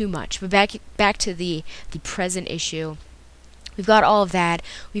 But back to the present issue. We've got all of that.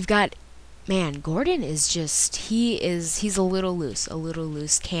 We've got, Gordon is just, he's a little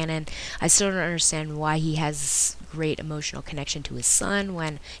loose cannon. I still don't understand why he has this great emotional connection to his son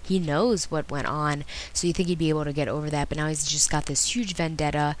when he knows what went on. So you think he'd be able to get over that, but now he's just got this huge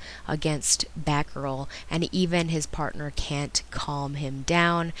vendetta against Batgirl, and even his partner can't calm him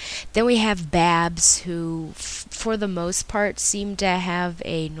down. Then we have Babs, who for the most part seemed to have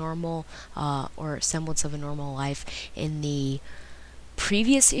a normal or semblance of a normal life in the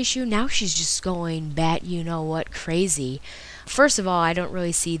previous issue. Now she's just going crazy. First of all, I don't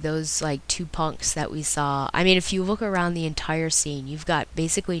really see those 2 punks that we saw. If you look around the entire scene, you've got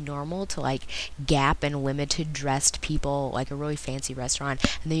basically normal to Gap and limited dressed people, a really fancy restaurant,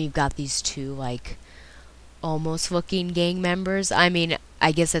 and then you've got these 2 almost looking gang members.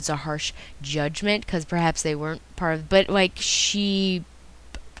 I guess that's a harsh judgment because perhaps they weren't part of, but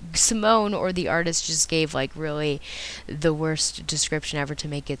Simone, or the artist, just gave really the worst description ever to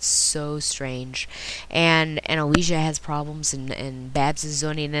make it so strange. And Alicia has problems, and Babs is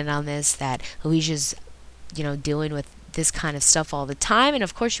zoning in on this, that Alicia's dealing with this kind of stuff all the time, and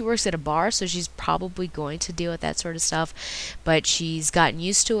of course she works at a bar, so she's probably going to deal with that sort of stuff, but she's gotten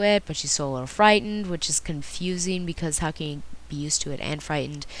used to it, but she's still a little frightened, which is confusing because how can you be used to it and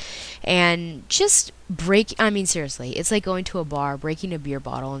frightened? And just seriously, it's like going to a bar, breaking a beer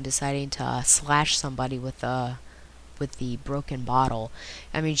bottle, and deciding to slash somebody with the broken bottle.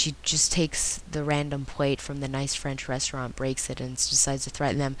 She just takes the random plate from the nice French restaurant, breaks it, and decides to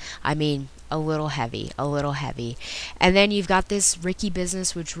threaten them. A little heavy. And then you've got this Ricky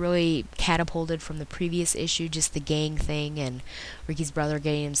business, which really catapulted from the previous issue, just the gang thing and Ricky's brother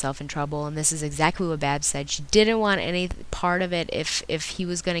getting himself in trouble. And this is exactly what Babs said. She didn't want any part of it if he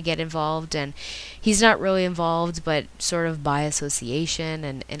was going to get involved, and he's not really involved, but sort of by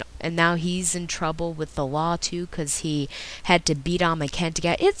association. And now he's in trouble with the law too, because he had to beat on McKen to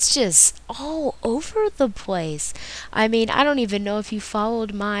get. It's just all over the place. I don't even know if you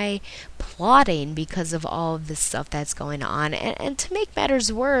followed my plotting because of all of this stuff that's going on. And to make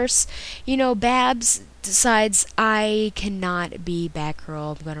matters worse, Babs decides, I cannot be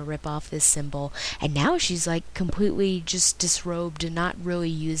Batgirl, I'm going to rip off this symbol. And now she's completely just disrobed and not really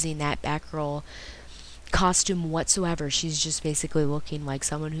using that Batgirl costume whatsoever. She's just basically looking like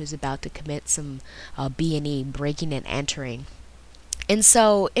someone who's about to commit some B&E, breaking and entering. And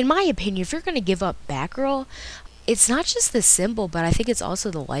so, in my opinion, if you're going to give up Batgirl, it's not just the symbol, but I think it's also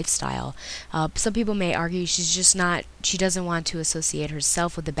the lifestyle. Some people may argue she doesn't want to associate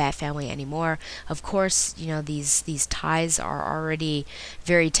herself with the Bat family anymore. Of course, these ties are already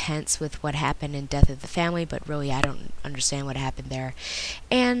very tense with what happened in Death of the Family, but really I don't understand what happened there.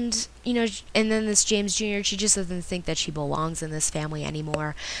 And, and then this James Jr., she just doesn't think that she belongs in this family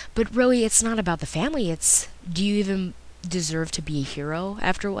anymore. But really, it's not about the family. It's, do you even deserve to be a hero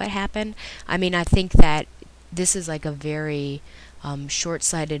after what happened? I think that this is a very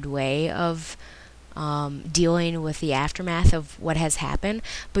short-sighted way of dealing with the aftermath of what has happened,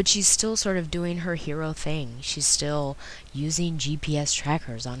 but she's still sort of doing her hero thing. She's still using GPS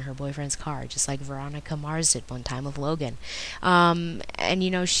trackers on her boyfriend's car, just like Veronica Mars did one time with Logan. And,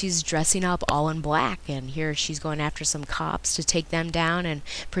 you know, she's dressing up all in black, and here she's going after some cops to take them down and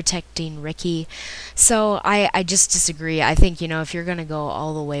protecting Ricky. So I just disagree. I think, you know, if you're going to go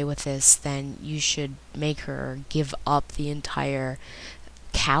all the way with this, then you should make her give up the entire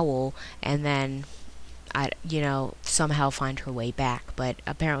cowl and then somehow find her way back. But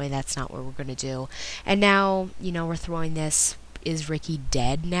apparently that's not what we're going to do. And now, you know, we're throwing this, is Ricky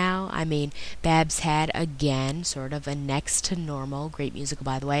dead now? I mean, Babs had, again, sort of a next to normal, great musical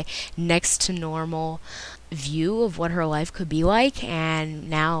by the way, next to normal view of what her life could be like, and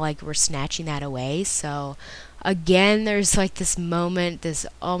now, like, we're snatching that away. So again, there's like this moment, this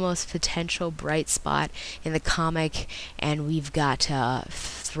almost potential bright spot in the comic, and we've got to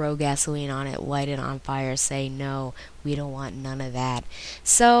throw gasoline on it, light it on fire, say, no, we don't want none of that.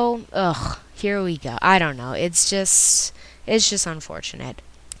 So, here we go. I don't know. It's just unfortunate.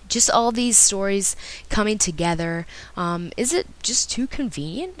 Just all these stories coming together. Is it just too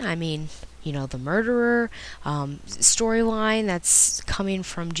convenient? I mean, you know, the murderer storyline that's coming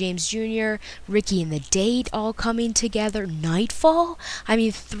from James Jr., Ricky and the date all coming together, Nightfall. I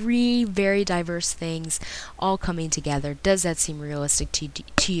mean, 3 very diverse things all coming together. Does that seem realistic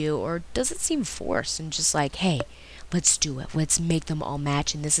to you, or does it seem forced and just like, hey, let's do it. Let's make them all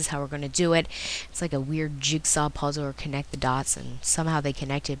match, and this is how we're going to do it. It's like a weird jigsaw puzzle, or connect the dots, and somehow they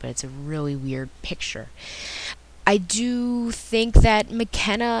connected, but it's a really weird picture. I do think that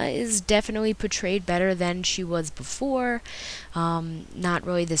McKenna is definitely portrayed better than she was before. Not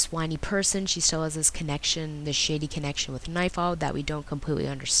really this whiny person. She still has this connection, this shady connection with Nightfall that we don't completely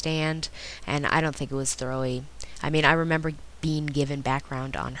understand, and I don't think it was thoroughly... I mean, I remember being given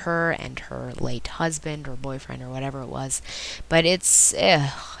background on her and her late husband or boyfriend or whatever it was, but it's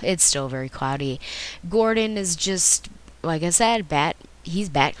still very cloudy. Gordon is just, like I said, he's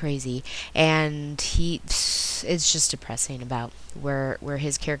bat crazy, and it's just depressing about where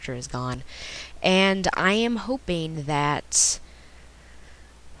his character has gone. And I am hoping that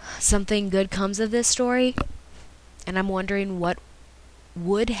something good comes of this story, and I'm wondering what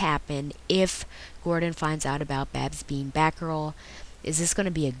would happen if Gordon finds out about Babs being Batgirl. Is this going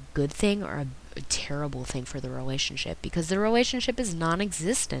to be a good thing or a terrible thing for the relationship? Because the relationship is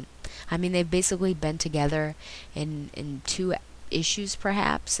non-existent. I mean, they've basically been together in 2 issues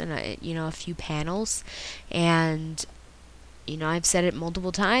perhaps, and a few panels, and I've said it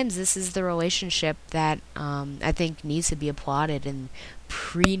multiple times, this is the relationship that I think needs to be applauded. And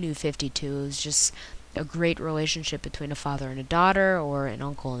pre-New 52, it was just a great relationship between a father and a daughter, or an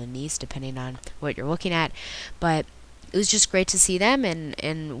uncle and a niece, depending on what you're looking at. But it was just great to see them,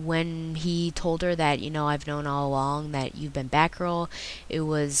 and when he told her that, I've known all along that you've been Batgirl, it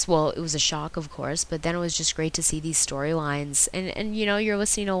was a shock, of course, but then it was just great to see these storylines, and you're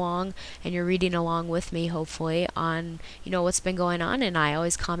listening along, and you're reading along with me, hopefully, on, what's been going on. And I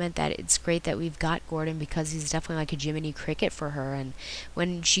always comment that it's great that we've got Gordon, because he's definitely like a Jiminy Cricket for her, and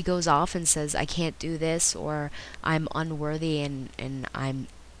when she goes off and says, I can't do this, or I'm unworthy, and I'm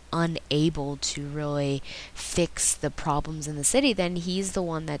unable to really fix the problems in the city, then he's the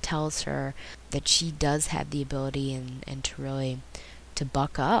one that tells her that she does have the ability and to really to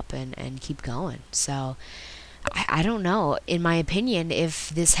buck up and keep going. So I don't know. In my opinion, if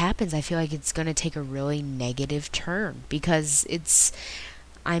this happens, I feel like it's going to take a really negative turn, because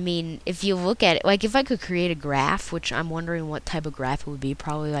if you look at it, like if I could create a graph, which I'm wondering what type of graph it would be,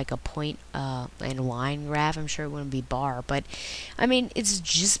 probably like a point and line graph. I'm sure it wouldn't be bar, but it's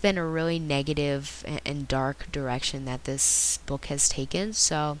just been a really negative and dark direction that this book has taken.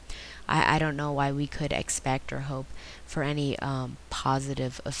 So I don't know why we could expect or hope for any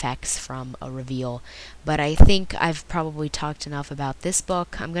positive effects from a reveal. But I think I've probably talked enough about this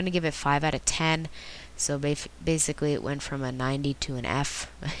book. I'm going to give it 5 out of 10. So basically it went from a 90 to an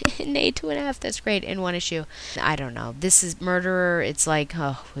F. An A to an F, that's great, in 1 issue. I don't know. This is Murderer. It's like,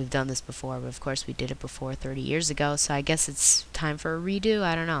 we've done this before, but of course we did it before 30 years ago, so I guess it's time for a redo.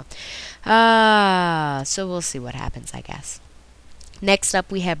 I don't know. So we'll see what happens, I guess. Next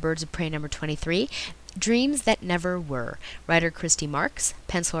up, we have Birds of Prey number 23. Dreams That Never Were. Writer Christy Marks,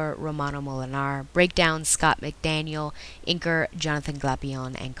 penciler Romano Molinar, breakdown Scott McDaniel, inker Jonathan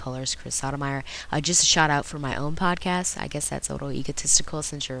Glapion, and colors Chris Sotomayor. Just a shout out for my own podcast. I guess that's a little egotistical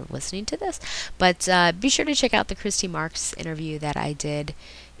since you're listening to this, but be sure to check out the Christy Marks interview that I did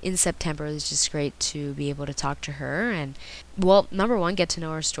in September. It was just great to be able to talk to her and, well, number one, get to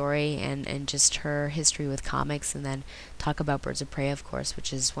know her story and just her history with comics, and then talk about Birds of Prey, of course,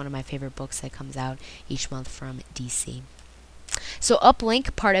 which is one of my favorite books that comes out each month from DC. So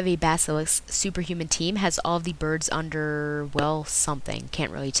Uplink, part of a Basilisk superhuman team, has all of the birds under, well, something.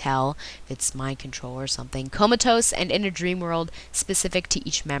 Can't really tell if it's mind control or something. Comatose and in a dream world specific to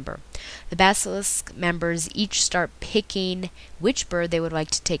each member. The Basilisk members each start picking which bird they would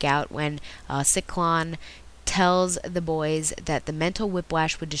like to take out when Cyclone tells the boys that the mental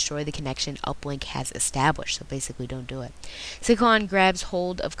whiplash would destroy the connection Uplink has established, so basically don't do it. Cyclone grabs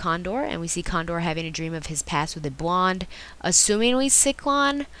hold of Condor, and we see Condor having a dream of his past with a blonde, assumingly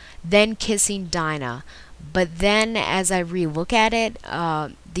Cyclone, then kissing Dinah. But then, as I re-look at it,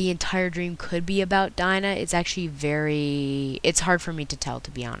 the entire dream could be about Dinah. It's actually it's hard for me to tell,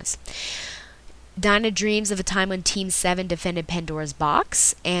 to be honest. Dinah dreams of a time when Team 7 defended Pandora's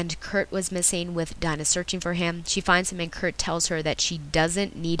box, and Kurt was missing with Dinah searching for him. She finds him, and Kurt tells her that she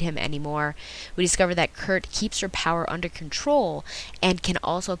doesn't need him anymore. We discover that Kurt keeps her power under control and can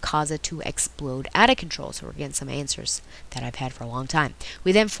also cause it to explode out of control, so we're getting some answers that I've had for a long time.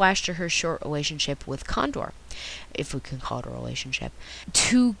 We then flash to her short relationship with Condor, if we can call it a relationship.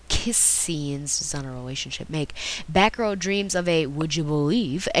 2 kiss scenes does not a relationship make. Batgirl dreams of a, would you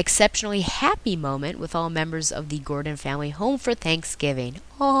believe, exceptionally happy moment with all members of the Gordon family home for Thanksgiving.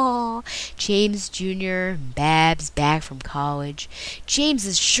 Aww. James Jr., Babs back from college. James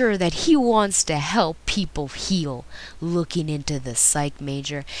is sure that he wants to help people heal, looking into the psych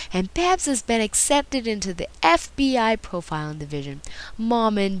major, and Babs has been accepted into the FBI profiling division.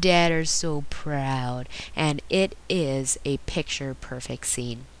 Mom and Dad are so proud, and it is a picture-perfect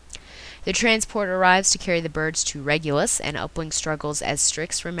scene. The transport arrives to carry the birds to Regulus, and Uplink struggles as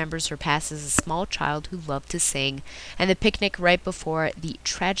Strix remembers her past as a small child who loved to sing, and the picnic right before the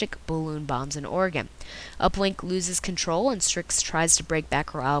tragic balloon bombs in Oregon. Uplink loses control, and Strix tries to break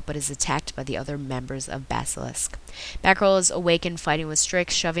Batgirl out, but is attacked by the other members of Basilisk. Batgirl is awakened fighting with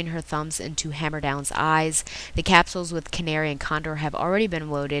Strix, shoving her thumbs into Hammerdown's eyes. The capsules with Canary and Condor have already been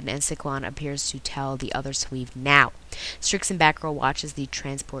loaded, and Cyclone appears to tell the others to leave now. Strix and Batgirl watch as the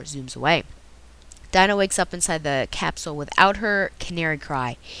transport zooms away. Dinah wakes up inside the capsule without her Canary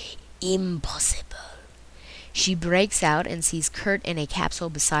cry, "Impossible." She breaks out and sees Kurt in a capsule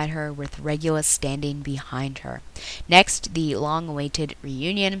beside her with Regulus standing behind her. Next, the long-awaited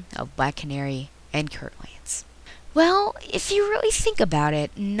reunion of Black Canary and Kurt Lance. Well, if you really think about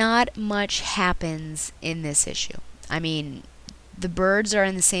it, not much happens in this issue. I mean, the birds are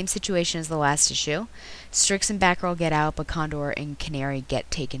in the same situation as the last issue. Strix and Batgirl get out, but Condor and Canary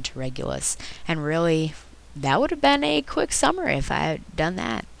get taken to Regulus. And really, that would have been a quick summer if I had done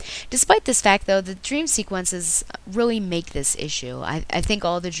that. Despite this fact, though, the dream sequences really make this issue. I think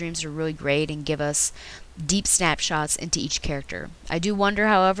all the dreams are really great and give us deep snapshots into each character. I do wonder,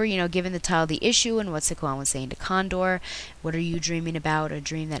 however, given the title of the issue and what Cyclone was saying to Condor, what are you dreaming about? A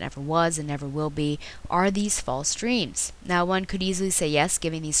dream that never was and never will be. Are these false dreams? Now, one could easily say yes,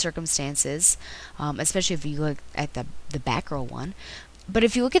 given these circumstances, especially if you look at the Batgirl one. But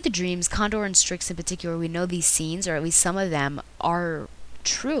if you look at the dreams, Condor and Strix in particular, we know these scenes, or at least some of them, are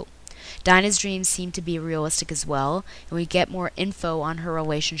true. Dinah's dreams seem to be realistic as well, and we get more info on her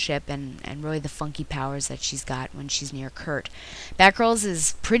relationship and really the funky powers that she's got when she's near Kurt. Batgirl's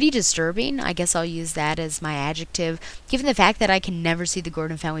is pretty disturbing. I guess I'll use that as my adjective, given the fact that I can never see the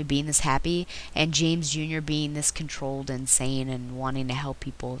Gordon family being this happy, and James Jr. being this controlled and sane and wanting to help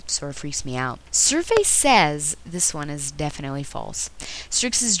people sort of freaks me out. Survey says this one is definitely false.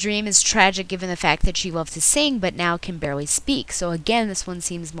 Strix's dream is tragic given the fact that she loved to sing but now can barely speak, so again this one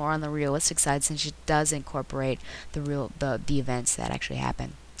seems more on the realistic side since it does incorporate the events that actually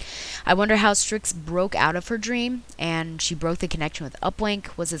happen. I wonder how Strix broke out of her dream and she broke the connection with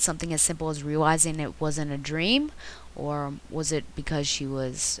Uplink. Was it something as simple as realizing it wasn't a dream? Or was it because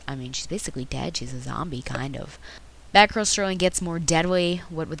she's basically dead. She's a zombie, kind of. Batgirl Sterling gets more deadly,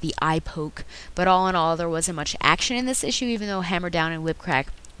 what with the eye poke, but all in all there wasn't much action in this issue, even though Hammerdown and Whipcrack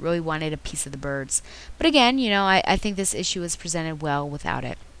really wanted a piece of the birds. But again, I think this issue is presented well without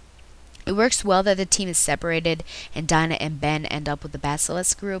it. It works well that the team is separated and Dinah and Ben end up with the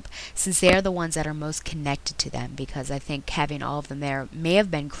Basilisk group, since they are the ones that are most connected to them, because I think having all of them there may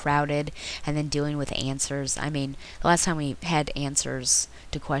have been crowded, and then dealing with answers. I mean, the last time we had answers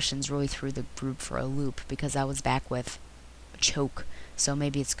to questions really threw the group for a loop, because I was back with Choke, so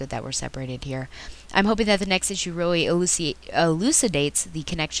maybe it's good that we're separated here. I'm hoping that the next issue really elucidates the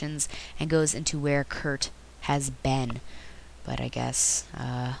connections and goes into where Kurt has been, but I guess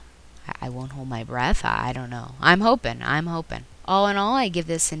I won't hold my breath. I don't know. I'm hoping. All in all, I give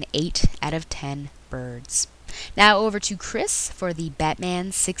this an 8 out of 10 birds. Now over to Chris for the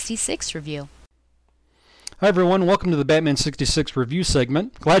Batman 66 review. Hi everyone, welcome to the Batman 66 review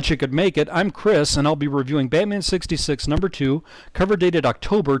segment. Glad you could make it. I'm Chris, and I'll be reviewing Batman 66 number 2, cover dated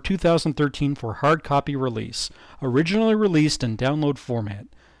October 2013 for hard copy release, originally released in download format.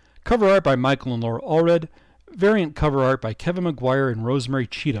 Cover art by Michael and Laura Allred, variant cover art by Kevin McGuire and Rosemary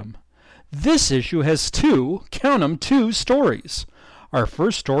Cheatham. This issue has two stories. Our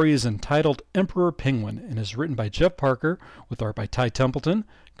first story is entitled Emperor Penguin and is written by Jeff Parker with art by Ty Templeton,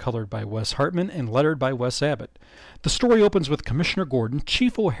 colored by Wes Hartman, and lettered by Wes Abbott. The story opens with Commissioner Gordon,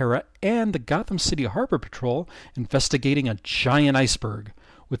 Chief O'Hara, and the Gotham City Harbor Patrol investigating a giant iceberg,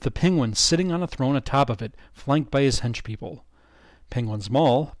 with the Penguin sitting on a throne atop of it, flanked by his henchpeople. Penguin's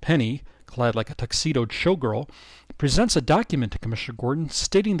Moll, Penny, clad like a tuxedoed showgirl, presents a document to Commissioner Gordon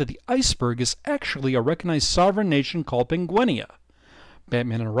stating that the iceberg is actually a recognized sovereign nation called Penguinia.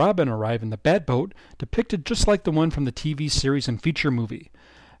 Batman and Robin arrive in the Batboat, depicted just like the one from the TV series and feature movie.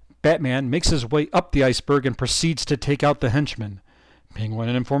 Batman makes his way up the iceberg and proceeds to take out the henchmen. Penguin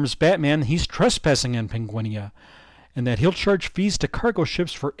informs Batman he's trespassing in Penguinia, and that he'll charge fees to cargo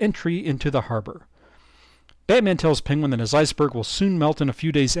ships for entry into the harbor. Batman tells Penguin that his iceberg will soon melt in a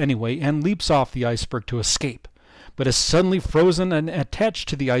few days anyway, and leaps off the iceberg to escape, but is suddenly frozen and attached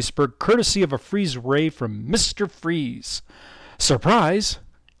to the iceberg courtesy of a freeze ray from Mr. Freeze. Surprise!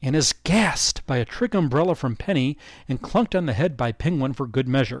 And is gassed by a trick umbrella from Penny and clunked on the head by Penguin for good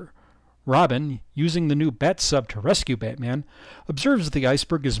measure. Robin, using the new Bat Sub to rescue Batman, observes the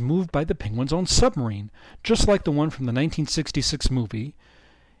iceberg is moved by the Penguin's own submarine, just like the one from the 1966 movie,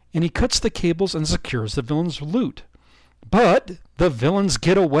 and he cuts the cables and secures the villain's loot. But the villains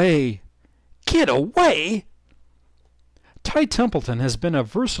get away. Get away? Ty Templeton has been a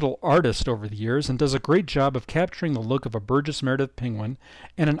versatile artist over the years and does a great job of capturing the look of a Burgess Meredith Penguin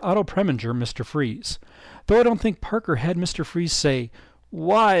and an Otto Preminger Mr. Freeze, though I don't think Parker had Mr. Freeze say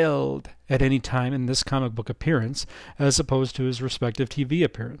 "wild" at any time in this comic book appearance, as opposed to his respective TV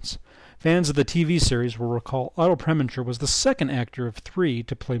appearance. Fans of the TV series will recall Otto Preminger was the second actor of three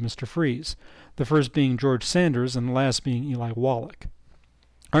to play Mr. Freeze, the first being George Sanders and the last being Eli Wallach.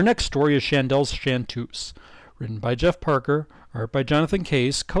 Our next story is Chandel's Chanteuse, written by Jeff Parker, art by Jonathan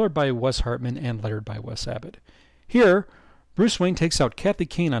Case, colored by Wes Hartman, and lettered by Wes Abbott. Here, Bruce Wayne takes out Kathy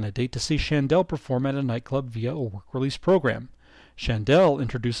Kane on a date to see Chandel perform at a nightclub via a work-release program. Chandel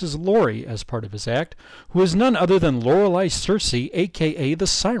introduces Laurie as part of his act, who is none other than Lorelei Circe, a.k.a. the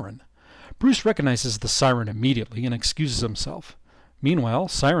Siren. Bruce recognizes the Siren immediately and excuses himself. Meanwhile,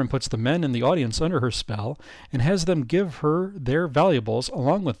 Siren puts the men in the audience under her spell and has them give her their valuables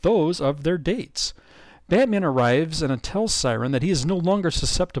along with those of their dates. Batman arrives and tells Siren that he is no longer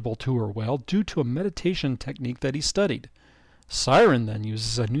susceptible to her well due to a meditation technique that he studied. Siren then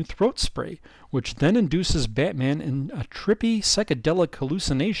uses a new throat spray, which then induces Batman in a trippy psychedelic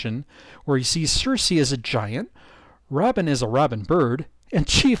hallucination where he sees Circe as a giant, Robin as a robin bird, and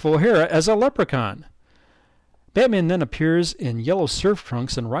Chief O'Hara as a leprechaun. Batman then appears in yellow surf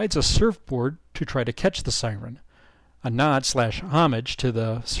trunks and rides a surfboard to try to catch the Siren, a nod/homage to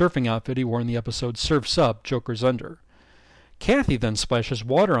the surfing outfit he wore in the episode Surf's Up, Joker's Under. Kathy then splashes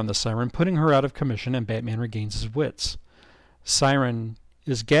water on the Siren, putting her out of commission, and Batman regains his wits. Siren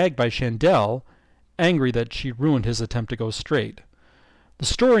is gagged by Chandel, angry that she ruined his attempt to go straight. The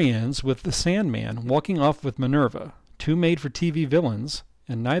story ends with the Sandman walking off with Minerva, two made-for-TV villains,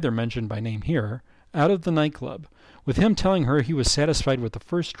 and neither mentioned by name here, out of the nightclub, with him telling her he was satisfied with the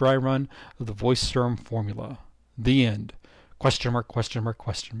first dry run of the Voice Serum formula. The end. ? Kathy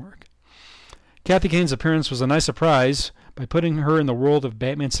Kane's appearance was a nice surprise by putting her in the world of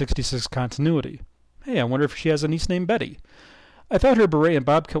Batman 66 continuity. Hey, I wonder if she has a niece named Betty. I thought her beret and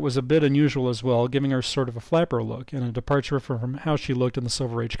bob cut was a bit unusual as well, giving her sort of a flapper look and a departure from how she looked in the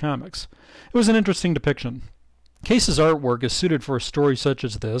Silver Age comics. It was an interesting depiction. Case's artwork is suited for a story such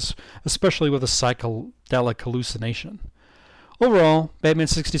as this, especially with a psychedelic hallucination. Overall, Batman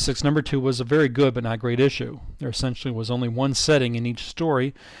 66 number 2 was a very good but not great issue. There essentially was only one setting in each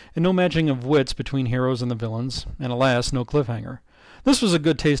story, and no matching of wits between heroes and the villains, and alas, no cliffhanger. This was a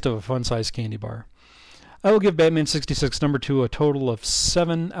good taste of a fun-sized candy bar. I will give Batman 66 number 2 a total of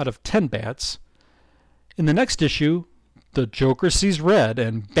 7 out of 10 bats. In the next issue, the Joker sees red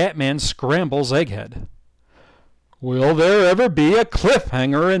and Batman scrambles Egghead. Will there ever be a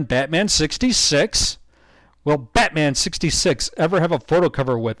cliffhanger in Batman 66? Will Batman 66 ever have a photo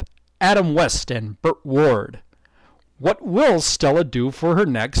cover with Adam West and Burt Ward? What will Stella do for her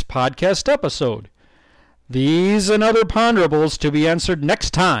next podcast episode? These and other ponderables to be answered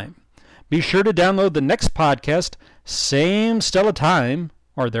next time. Be sure to download the next podcast, Same Stella time,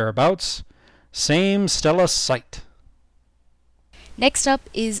 or thereabouts. Same Stella site. Next up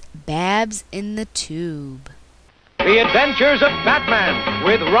is Babs in the Tube. The Adventures of Batman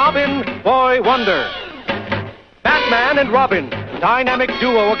with Robin, Boy Wonder. Batman and Robin, dynamic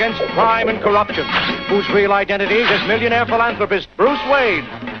duo against crime and corruption, whose real identities as millionaire philanthropist Bruce Wayne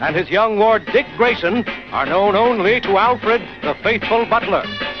and his young ward Dick Grayson are known only to Alfred, the faithful butler.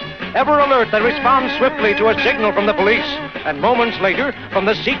 Ever alert, they respond swiftly to a signal from the police, and moments later, from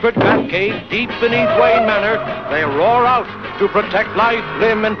the secret Batcave deep beneath Wayne Manor, they roar out to protect life,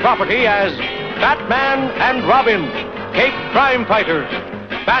 limb, and property as Batman and Robin, Cape Crime Fighters.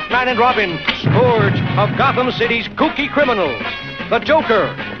 Batman and Robin, scourge of Gotham City's kooky criminals. The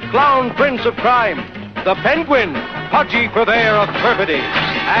Joker, clown prince of crime. The Penguin, pudgy purveyor of perfidy.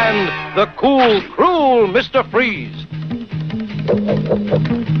 And the cool, cruel Mr. Freeze.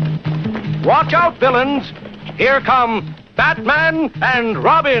 Watch out, villains. Here come Batman and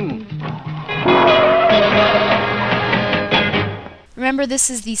Robin. Remember, this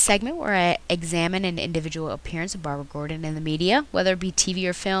is the segment where I examine an individual appearance of Barbara Gordon in the media, whether it be TV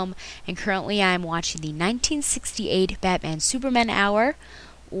or film, and currently I'm watching the 1968 Batman Superman Hour,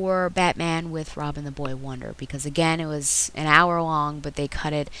 or Batman with Robin the Boy Wonder, because again, it was an hour long, but they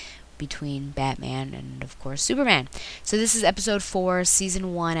cut it between Batman and, of course, Superman. So this is episode 4,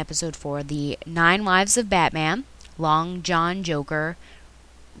 season 1, episode 4, The 9 Lives of Batman, Long John Joker,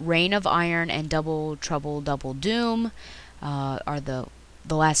 Reign of Iron, and Double Trouble, Double Doom. Are the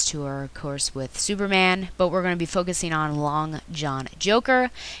last two are, of course, with Superman, but we're going to be focusing on Long John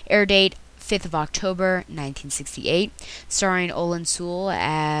Joker. Air date 5th of October 1968, starring Olin Sewell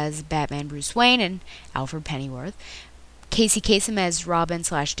as Batman Bruce Wayne and Alfred Pennyworth, Casey Kasem as Robin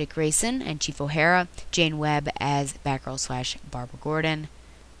 / Dick Grayson and Chief O'Hara, Jane Webb as Batgirl / Barbara Gordon,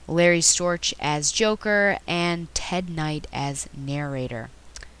 Larry Storch as Joker, and Ted Knight as narrator.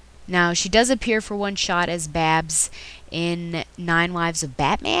 Now, she does appear for one shot as Babs in 9 Lives of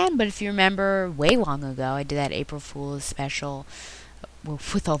Batman, but if you remember, way long ago, I did that April Fool's special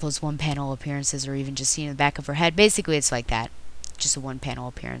with all those one-panel appearances, or even just seeing the back of her head. Basically, it's like that. Just a one-panel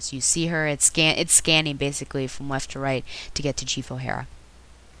appearance. You see her, it's scanning basically from left to right to get to Chief O'Hara.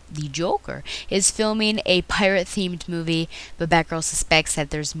 The Joker is filming a pirate-themed movie, but Batgirl suspects that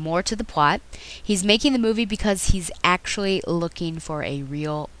there's more to the plot. He's making the movie because he's actually looking for a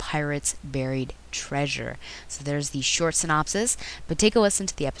real pirate's buried treasure. So there's the short synopsis, but take a listen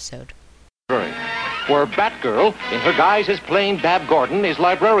to the episode. Where Batgirl, in her guise as plain Bab Gordon, is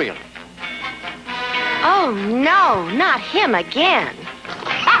librarian. Oh, no, not him again.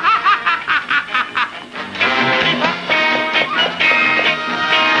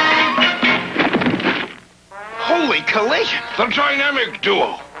 Holy collision! The dynamic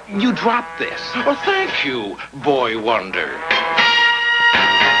duo. You dropped this. Well, thank you, Boy Wonder.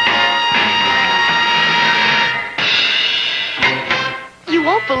 You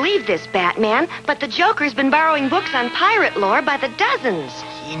won't believe this, Batman, but the Joker's been borrowing books on pirate lore by the dozens.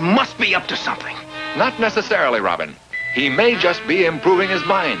 He must be up to something. Not necessarily, Robin. He may just be improving his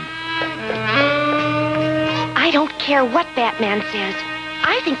mind. I don't care what Batman says.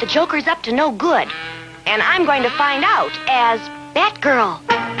 I think the Joker's up to no good. And I'm going to find out as Batgirl.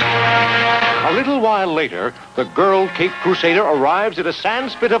 A little while later, the girl Cape Crusader arrives at a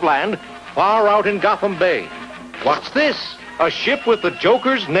sand spit of land far out in Gotham Bay. What's this? A ship with the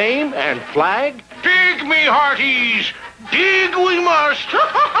Joker's name and flag? Dig me, hearties! Dig we must!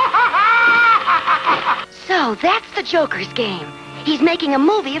 So that's the Joker's game. He's making a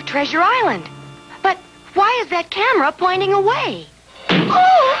movie of Treasure Island. But why is that camera pointing away?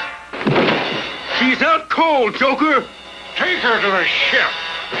 Oh! She's out cold, Joker. Take her to the ship.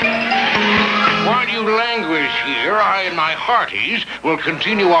 While you languish here, I and my hearties will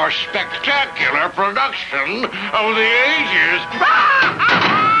continue our spectacular production of the ages.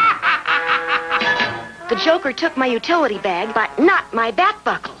 The Joker took my utility bag, but not my bat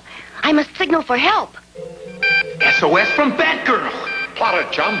buckle. I must signal for help. SOS from Batgirl. Plot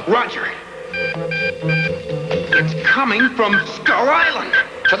it, chum. Roger. It's coming from Skull Island.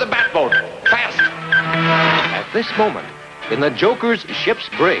 To the Batboat. Fast. At this moment, in the Joker's ship's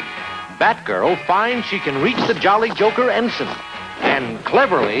brig, Batgirl finds she can reach the Jolly Joker ensign and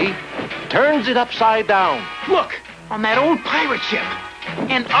cleverly turns it upside down. Look, on that old pirate ship.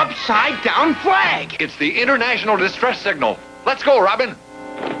 An upside-down flag. It's the international distress signal. Let's go, Robin.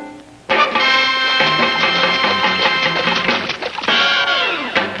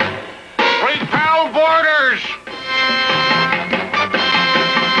 Repel boarders!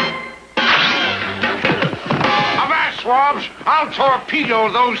 Avast, swabs! I'll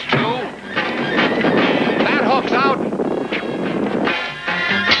torpedo those two. That Hawk's out.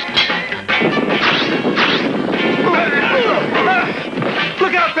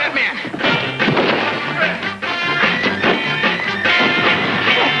 Look out, Batman!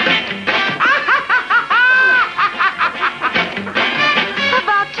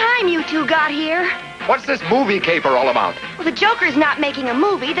 About time you two got here. What's this movie caper all about? Well, the Joker's not making a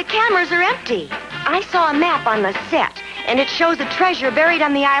movie. The cameras are empty. I saw a map on the set, and it shows a treasure buried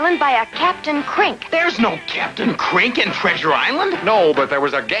on the island by a Captain Crink. There's no Captain Crink in Treasure Island. No, but there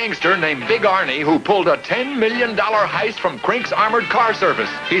was a gangster named Big Arnie who pulled a $10 million heist from Crink's armored car service.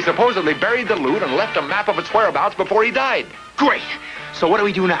 He supposedly buried the loot and left a map of its whereabouts before he died. Great. So what do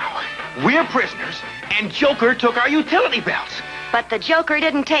we do now? We're prisoners, and Joker took our utility belts. But the Joker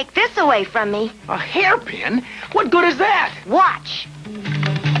didn't take this away from me. A hairpin? What good is that? Watch.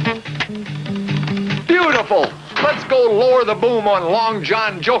 Beautiful. Let's go lower the boom on Long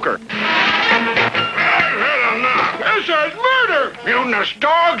John Joker. This is murder! Mutinous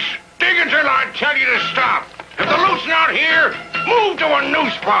dogs! Dig until I tell you to stop. If the loot's not here, move to a new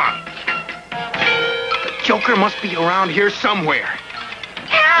spot. The Joker must be around here somewhere.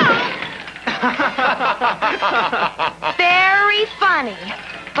 Very funny.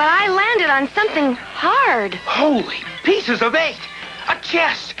 But I landed on something hard. Holy pieces of 8! A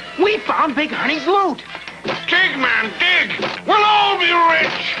chest! We found Big Arnie's loot! Dig, man, dig! We'll all be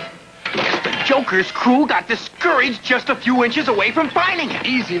rich! Guess the Joker's crew got discouraged just a few inches away from finding it.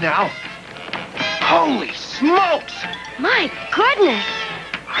 Easy now. Holy smokes! My goodness!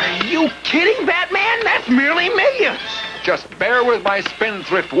 Are you kidding, Batman? That's merely millions! Just bear with my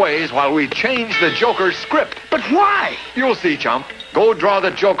spendthrift ways while we change the Joker's script. But why? You'll see, chump. Go draw the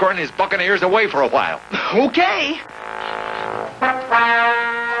Joker and his Buccaneers away for a while. Okay.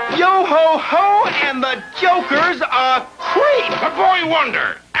 Yo-ho-ho, and the Joker's a creep! The Boy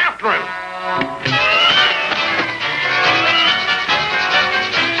Wonder! After him!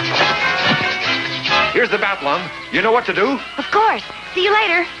 Here's the bat lung. You know what to do? Of course. See you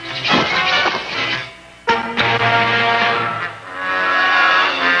later.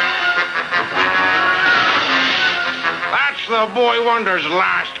 That's the Boy Wonder's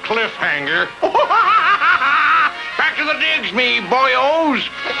last cliffhanger. Back to the digs, me boyos.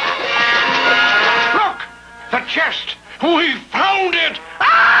 Look! The chest! We found it!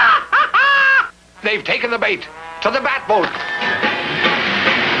 They've taken the bait. To the bat boat.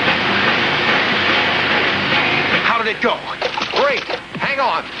 How did it go? Great. Hang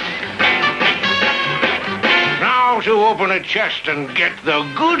on. Now to open a chest and get the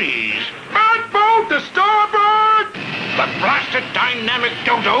goodies. Bat boat to starboard! The blasted dynamic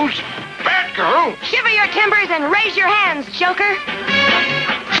dodos! Batgirl! Shiver your timbers and raise your hands, Joker.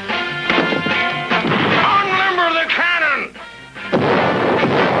 Unlimber the cannon!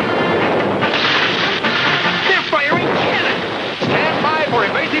 They're firing cannon! Stand by for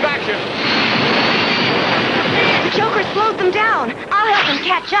evasive action. The Joker slowed them down. I'll help him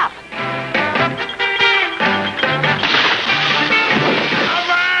catch up.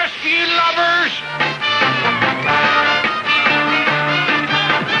 Avast, ye lovers!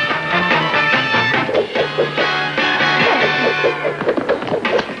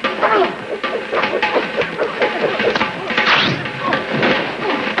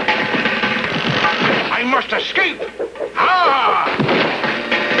 I must escape! Ah!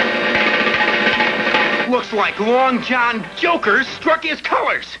 Looks like Long John Joker struck his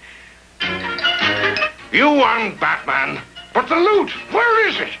colors. You won, Batman. But the loot, where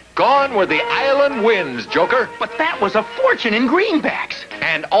is it? Gone where the island winds, Joker. But that was a fortune in greenbacks.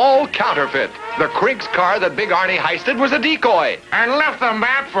 And all counterfeit. The Crink's car that Big Arnie heisted was a decoy. And left the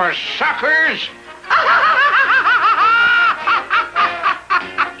map for suckers?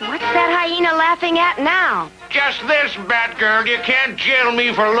 What's that hyena laughing at now? Just this, Batgirl. You can't jail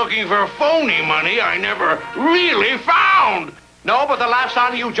me for looking for phony money I never really found. No, but the laugh's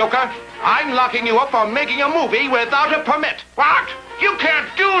on you, Joker. I'm locking you up for making a movie without a permit. What? You can't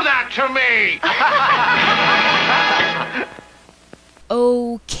do that to me!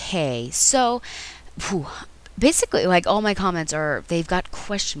 Okay, so basically, like, all my comments are, they've got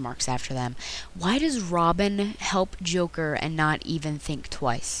question marks after them. Why does Robin help Joker and not even think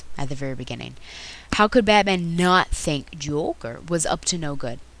twice at the very beginning? How could Batman not think Joker was up to no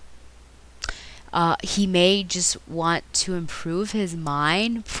good? He may just want to improve his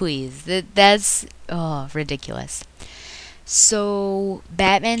mind. Please, that's ridiculous. So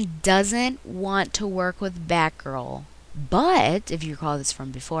Batman doesn't want to work with Batgirl, but if you recall this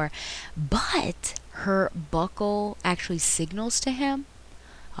from before, but her buckle actually signals to him.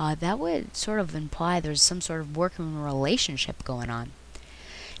 That would sort of imply there's some sort of working relationship going on.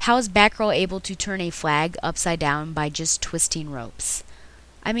 How is Batgirl able to turn a flag upside down by just twisting ropes?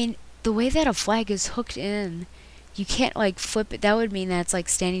 I mean, the way that a flag is hooked in, you can't like flip it. That would mean that it's like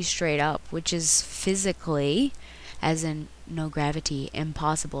standing straight up, which is physically, as in no gravity,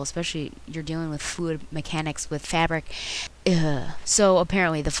 impossible, especially you're dealing with fluid mechanics with fabric. Ugh. So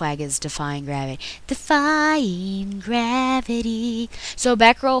apparently the flag is defying gravity. Defying gravity. So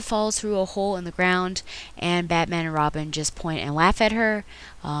Batgirl falls through a hole in the ground, and Batman and Robin just point and laugh at her.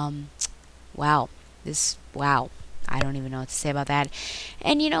 Wow. I don't even know what to say about that.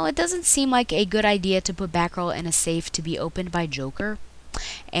 And it doesn't seem like a good idea to put Batgirl in a safe to be opened by Joker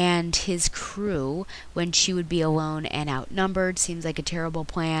and his crew when she would be alone and outnumbered. Seems like a terrible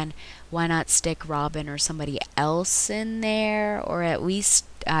plan. Why not stick Robin or somebody else in there, or at least,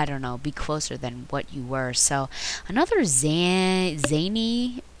 I don't know, be closer than what you were? So another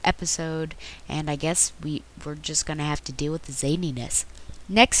zany episode, and I guess we're just gonna have to deal with the zaniness.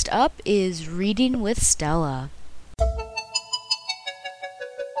 Next up is Reading with Stella.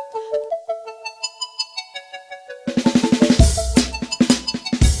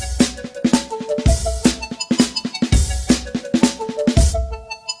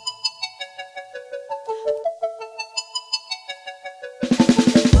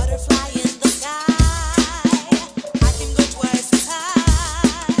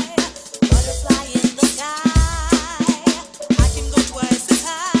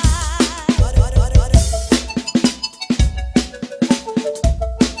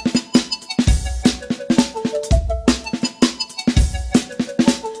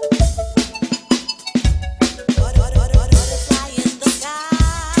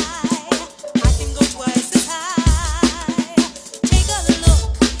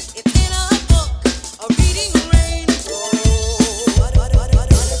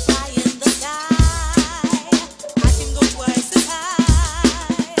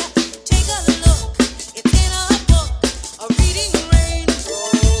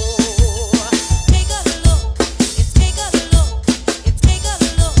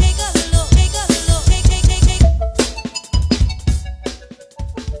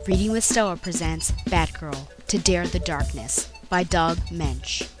 Reading with Stella presents Batgirl, To Dare the Darkness by Doug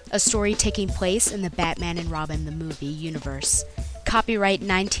Mensch, a story taking place in the Batman and Robin the Movie universe. Copyright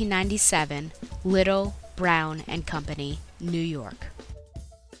 1997, Little, Brown and Company, New York.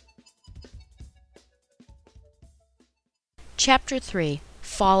 Chapter 3,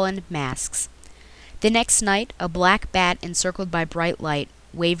 Fallen Masks. The next night, a black bat encircled by bright light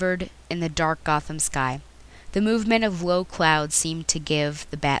wavered in the dark Gotham sky. The movement of low clouds seemed to give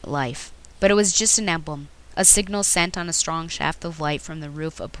the bat life, but it was just an emblem, a signal sent on a strong shaft of light from the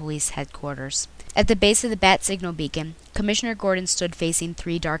roof of police headquarters. At the base of the bat signal beacon, Commissioner Gordon stood facing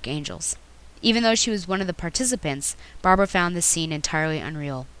 3 dark angels. Even though she was one of the participants, Barbara found the scene entirely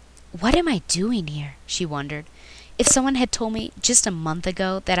unreal. What am I doing here? She wondered. If someone had told me just a month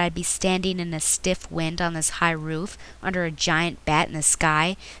ago that I'd be standing in a stiff wind on this high roof under a giant bat in the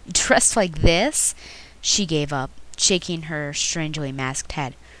sky, dressed like this, she gave up, shaking her strangely masked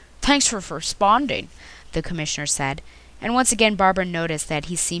head. Thanks for responding, the commissioner said, and once again Barbara noticed that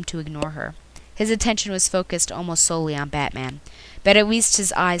he seemed to ignore her. His attention was focused almost solely on Batman, but at least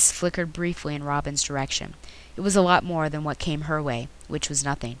his eyes flickered briefly in Robin's direction. It was a lot more than what came her way, which was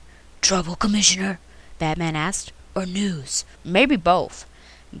nothing. Trouble, Commissioner? Batman asked. Or news? Maybe both,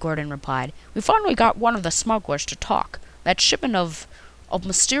 Gordon replied. We finally got one of the smugglers to talk. That shipment of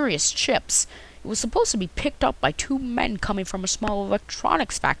mysterious chips. It was supposed to be picked up by 2 men coming from a small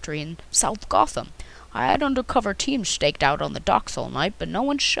electronics factory in South Gotham. I had undercover teams staked out on the docks all night, but no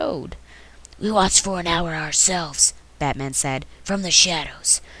one showed. We watched for an hour ourselves, Batman said, from the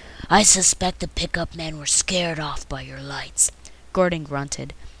shadows. I suspect the pickup men were scared off by your lights. Gordon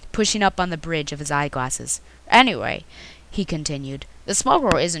grunted, pushing up on the bridge of his eyeglasses. Anyway, he continued, the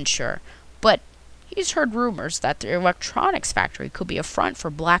smuggler isn't sure, but he's heard rumors that the electronics factory could be a front for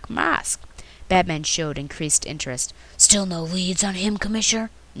Black Mask. Batman showed increased interest. Still no leads on him, Commissioner?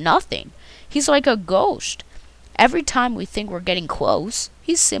 Nothing. He's like a ghost. Every time we think we're getting close,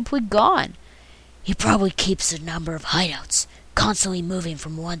 he's simply gone. He probably keeps a number of hideouts, constantly moving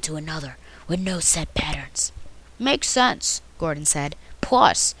from one to another, with no set patterns. Makes sense, Gordon said.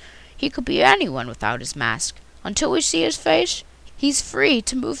 Plus, he could be anyone without his mask. Until we see his face, he's free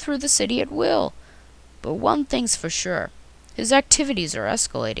to move through the city at will. But one thing's for sure. His activities are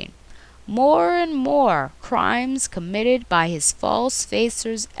escalating. More and more crimes committed by his false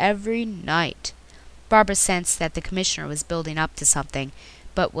facers every night. Barbara sensed that the commissioner was building up to something,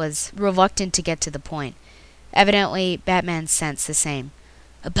 but was reluctant to get to the point. Evidently, Batman sensed the same.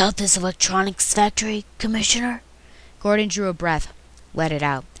 About this electronics factory, Commissioner? Gordon drew a breath, let it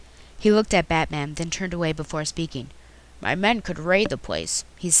out. He looked at Batman, then turned away before speaking. "My men could raid the place,"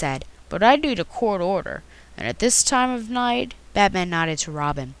 he said, "but I need a court order. And at this time of night—" Batman nodded to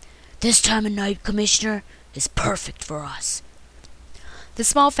Robin. "This time of night, Commissioner, is perfect for us." The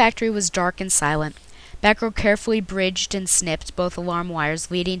small factory was dark and silent. Batgirl carefully bridged and snipped both alarm wires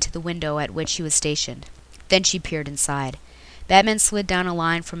leading to the window at which she was stationed. Then she peered inside. Batman slid down a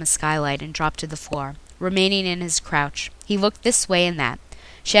line from a skylight and dropped to the floor, remaining in his crouch. He looked this way and that.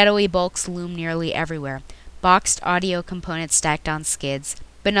 Shadowy bulks loomed nearly everywhere, boxed audio components stacked on skids,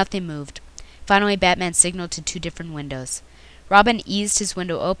 but nothing moved. Finally, Batman signaled to 2 different windows. Robin eased his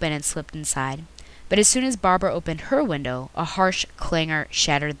window open and slipped inside. But as soon as Barbara opened her window, a harsh clangor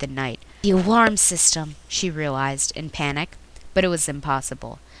shattered the night. The alarm system, she realized in panic, but it was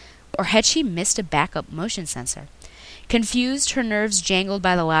impossible. Or had she missed a backup motion sensor? Confused, her nerves jangled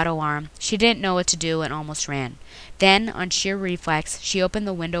by the loud alarm, she didn't know what to do and almost ran. Then, on sheer reflex, she opened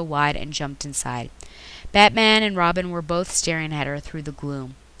the window wide and jumped inside. Batman and Robin were both staring at her through the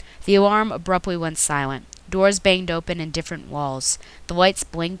gloom. The alarm abruptly went silent. Doors banged open in different walls. The lights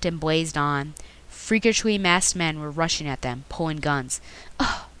blinked and blazed on. Freakishly masked men were rushing at them, pulling guns.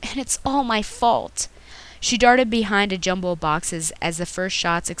 "Oh, and it's all my fault!" She darted behind a jumble of boxes as the first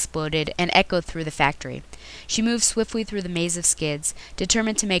shots exploded and echoed through the factory. She moved swiftly through the maze of skids,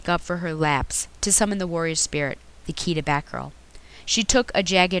 determined to make up for her lapse, to summon the warrior spirit, the key to Batgirl. She took a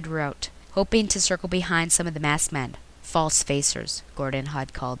jagged route, hoping to circle behind some of the masked men. False facers, Gordon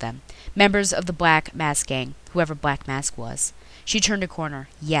had called them. Members of the Black Mask Gang, whoever Black Mask was. She turned a corner.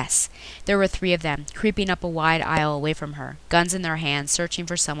 Yes, there were 3 of them, creeping up a wide aisle away from her, guns in their hands, searching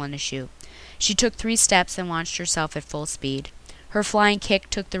for someone to shoot. She took 3 steps and launched herself at full speed. Her flying kick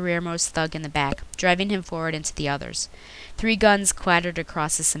took the rearmost thug in the back, driving him forward into the others. 3 guns clattered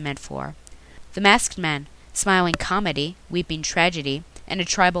across the cement floor. The masked men, smiling comedy, weeping tragedy, and a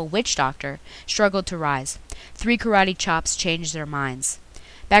tribal witch doctor, struggled to rise. 3 karate chops changed their minds.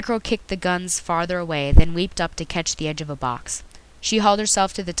 Batgirl kicked the guns farther away, then leaped up to catch the edge of a box. She hauled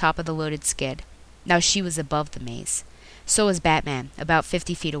herself to the top of the loaded skid. Now she was above the maze. So was Batman, about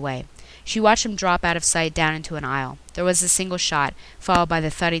 50 feet away. She watched him drop out of sight down into an aisle. There was a single shot, followed by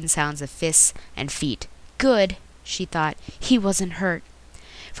the thudding sounds of fists and feet. Good, she thought. He wasn't hurt.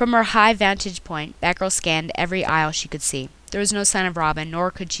 From her high vantage point, Batgirl scanned every aisle she could see. There was no sign of Robin,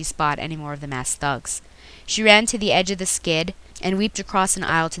 nor could she spot any more of the masked thugs. She ran to the edge of the skid and leaped across an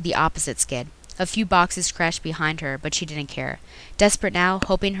aisle to the opposite skid. A few boxes crashed behind her, but she didn't care. Desperate now,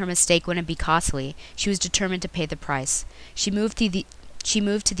 hoping her mistake wouldn't be costly, she was determined to pay the price. She moved to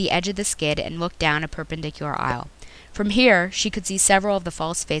the edge of the skid and looked down a perpendicular aisle. From here, she could see several of the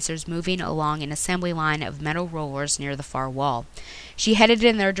false facers moving along an assembly line of metal rollers near the far wall. She headed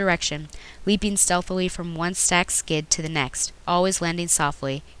in their direction, leaping stealthily from one stacked skid to the next, always landing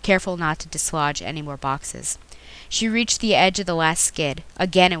softly, careful not to dislodge any more boxes. She reached the edge of the last skid.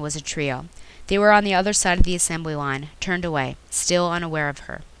 Again it was a trio. They were on the other side of the assembly line, turned away, still unaware of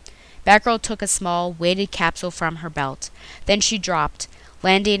her. Batgirl took a small, weighted capsule from her belt. Then she dropped,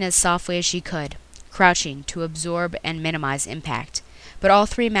 landing as softly as she could, crouching to absorb and minimize impact. But all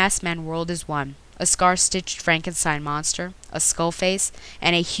 3 masked men whirled as one, a scar-stitched Frankenstein monster, a skull face,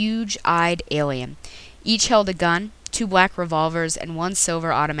 and a huge-eyed alien. Each held a gun, 2 black revolvers, and 1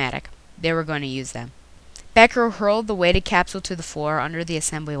 silver automatic. They were going to use them. Batgirl hurled the weighted capsule to the floor under the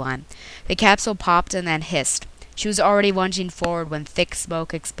assembly line. The capsule popped and then hissed. She was already lunging forward when thick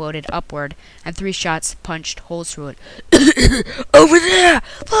smoke exploded upward, and 3 shots punched holes through it. Over there!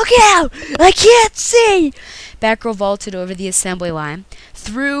 Look out! I can't see! Batgirl vaulted over the assembly line,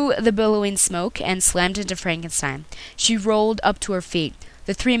 through the billowing smoke, and slammed into Frankenstein. She rolled up to her feet.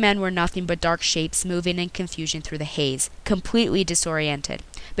 The 3 men were nothing but dark shapes moving in confusion through the haze, completely disoriented.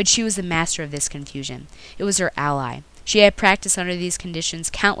 But she was the master of this confusion. It was her ally. She had practiced under these conditions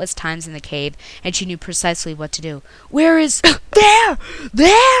countless times in the cave, and she knew precisely what to do. Where is... There!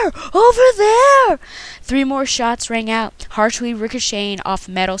 There! Over there! 3 more shots rang out, harshly ricocheting off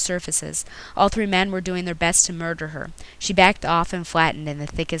metal surfaces. All 3 men were doing their best to murder her. She backed off and flattened in the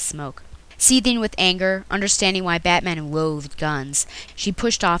thickest smoke. Seething with anger, understanding why Batman loathed guns, she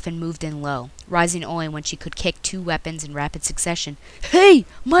pushed off and moved in low, rising only when she could kick 2 weapons in rapid succession. Hey!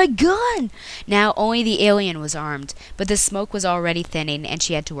 My gun! Now only the alien was armed, but the smoke was already thinning, and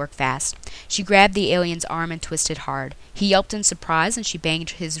she had to work fast. She grabbed the alien's arm and twisted hard. He yelped in surprise, and she banged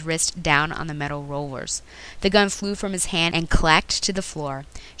his wrist down on the metal rollers. The gun flew from his hand and clacked to the floor.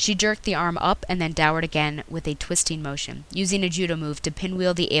 She jerked the arm up and then downward again with a twisting motion, using a judo move to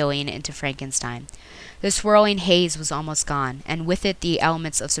pinwheel the alien into Frankenstein. The swirling haze was almost gone, and with it the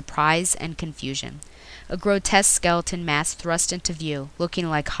elements of surprise and confusion. A grotesque skeleton mask thrust into view, looking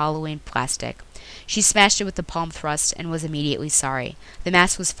like Halloween plastic. She smashed it with the palm thrust and was immediately sorry. The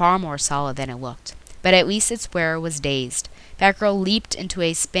mask was far more solid than it looked. But at least its wearer was dazed. Batgirl leaped into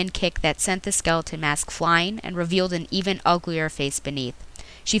a spin kick that sent the skeleton mask flying and revealed an even uglier face beneath.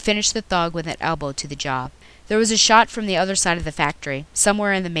 She finished the thug with an elbow to the jaw. There was a shot from the other side of the factory,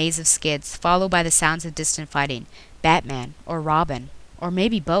 somewhere in the maze of skids, followed by the sounds of distant fighting. Batman, or Robin, or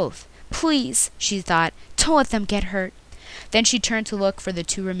maybe both. Please, she thought, don't let them get hurt. Then she turned to look for the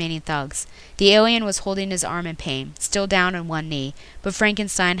two remaining thugs. The alien was holding his arm in pain, still down on one knee, but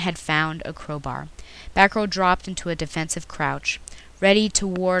Frankenstein had found a crowbar. Batgirl dropped into a defensive crouch, ready to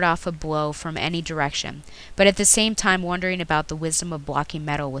ward off a blow from any direction, but at the same time wondering about the wisdom of blocking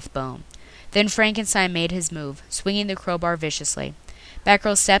metal with bone. Then Frankenstein made his move, swinging the crowbar viciously.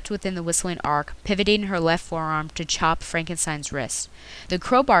 Batgirl stepped within the whistling arc, pivoting her left forearm to chop Frankenstein's wrist. The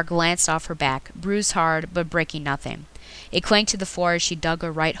crowbar glanced off her back, bruised hard, but breaking nothing. It clanked to the floor as she dug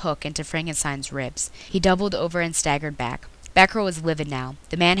a right hook into Frankenstein's ribs. He doubled over and staggered back. Batgirl was livid now.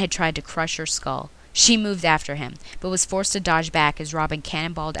 The man had tried to crush her skull. She moved after him, but was forced to dodge back as Robin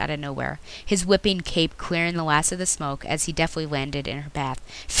cannonballed out of nowhere, his whipping cape clearing the last of the smoke as he deftly landed in her path.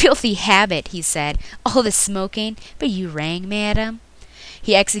 "Filthy habit," he said. "All the smoking, but you rang, madam?"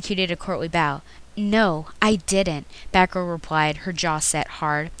 He executed a courtly bow. "No, I didn't," Batgirl replied, her jaw set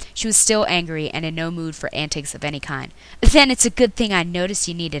hard. She was still angry and in no mood for antics of any kind. "Then it's a good thing I noticed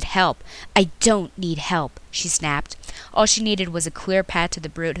you needed help." "I don't need help," she snapped. All she needed was a clear path to the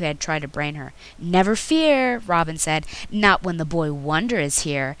brute who had tried to brain her. "Never fear," Robin said. "Not when the boy Wonder is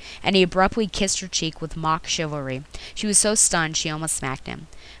here." And he abruptly kissed her cheek with mock chivalry. She was so stunned she almost smacked him.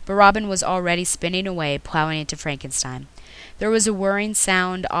 But Robin was already spinning away, plowing into Frankenstein. There was a whirring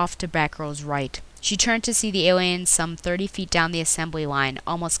sound off to Batgirl's right. She turned to see the alien some 30 feet down the assembly line,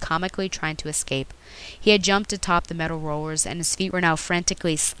 almost comically trying to escape. He had jumped atop the metal rollers, and his feet were now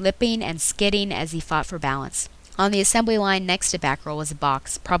frantically slipping and skidding as he fought for balance. On the assembly line next to Batgirl was a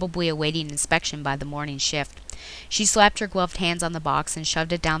box, probably awaiting inspection by the morning shift. She slapped her gloved hands on the box and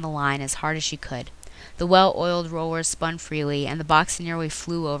shoved it down the line as hard as she could. The well-oiled rollers spun freely, and the box nearly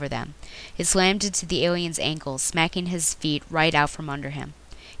flew over them. It slammed into the alien's ankles, smacking his feet right out from under him.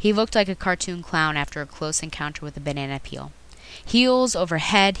 He looked like a cartoon clown after a close encounter with a banana peel. Heels over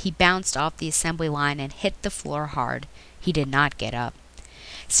head, he bounced off the assembly line and hit the floor hard. He did not get up.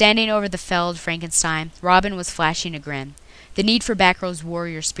 Standing over the felled Frankenstein, Robin was flashing a grin. The need for Batgirl's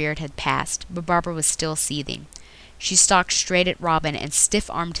warrior spirit had passed, but Barbara was still seething. She stalked straight at Robin and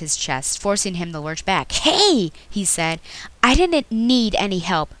stiff-armed his chest, forcing him to lurch back. "Hey!" he said. "I didn't need any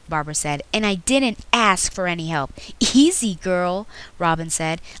help," Barbara said, "and I didn't ask for any help." "Easy, girl," Robin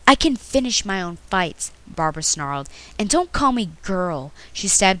said. "I can finish my own fights," Barbara snarled. "And don't call me girl." She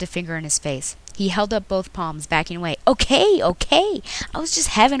stabbed a finger in his face. He held up both palms, backing away. Okay. I was just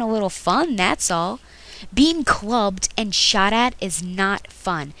having a little fun, that's all. Being clubbed and shot at is not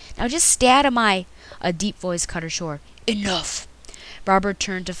fun. Now just stay out of my... A deep voice cut her short. "Enough!" Barbara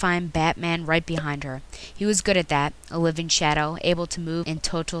turned to find Batman right behind her. He was good at that, a living shadow, able to move in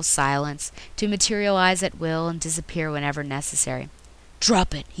total silence, to materialize at will and disappear whenever necessary.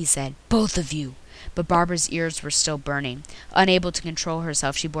 "Drop it," he said. "Both of you." But Barbara's ears were still burning. Unable to control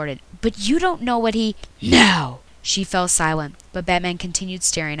herself, she blurted, "But you don't know what he..." "Now!" She fell silent, but Batman continued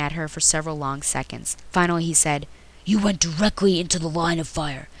staring at her for several long seconds. Finally he said, "You went directly into the line of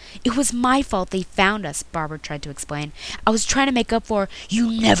fire." "It was my fault they found us," Barbara tried to explain. "I was trying to make up for..." "You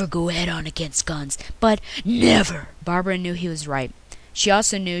never go head-on against guns, but never!" Barbara knew he was right. She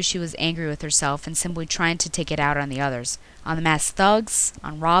also knew she was angry with herself and simply trying to take it out on the others. On the masked thugs,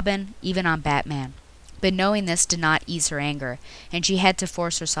 on Robin, even on Batman. But knowing this did not ease her anger, and she had to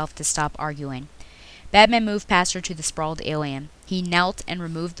force herself to stop arguing. Batman moved past her to the sprawled alien. He knelt and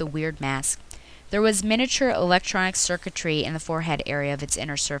removed the weird mask. There was miniature electronic circuitry in the forehead area of its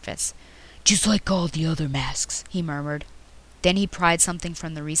inner surface. "Just like all the other masks," he murmured. Then he pried something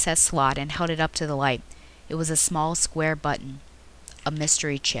from the recessed slot and held it up to the light. It was a small square button. A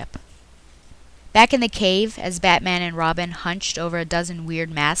mystery chip. Back in the cave, as Batman and Robin hunched over a dozen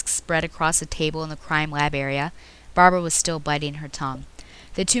weird masks spread across a table in the crime lab area, Barbara was still biting her tongue.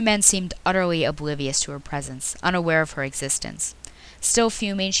 The two men seemed utterly oblivious to her presence, unaware of her existence. Still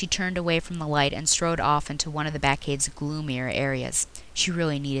fuming, she turned away from the light and strode off into one of the Batcade's gloomier areas. She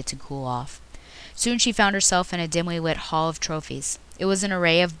really needed to cool off. Soon she found herself in a dimly lit hall of trophies. It was an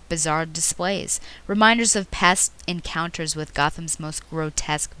array of bizarre displays, reminders of past encounters with Gotham's most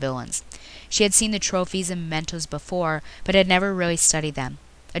grotesque villains. She had seen the trophies and mementos before, but had never really studied them.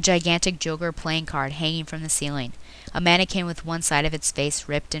 a gigantic Joker playing card hanging from the ceiling, a mannequin with one side of its face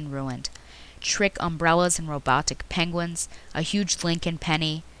ripped and ruined, trick umbrellas and robotic penguins, a huge Lincoln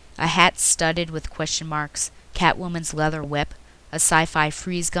penny, a hat studded with question marks, Catwoman's leather whip, a sci-fi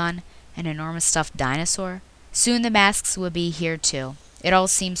freeze gun, an enormous stuffed dinosaur. Soon the masks would be here too. It all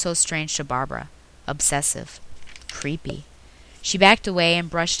seemed so strange to Barbara. Obsessive. Creepy. She backed away and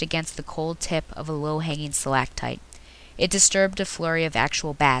brushed against the cold tip of a low-hanging stalactite. It disturbed a flurry of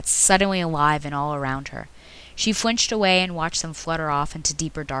actual bats, suddenly alive and all around her. She flinched away and watched them flutter off into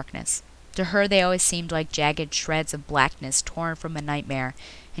deeper darkness. To her they always seemed like jagged shreds of blackness torn from a nightmare,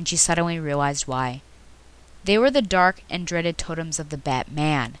 and she suddenly realized why. They were the dark and dreaded totems of the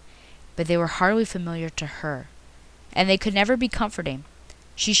Batman, but they were hardly familiar to her, and they could never be comforting.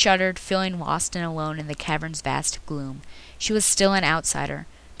 She shuddered, feeling lost and alone in the cavern's vast gloom. She was still an outsider,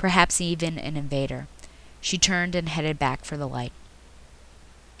 perhaps even an invader. She turned and headed back for the light.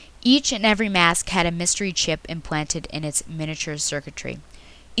 Each and every mask had a mystery chip implanted in its miniature circuitry.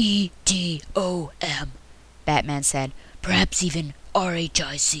 EDOM, Batman said. perhaps even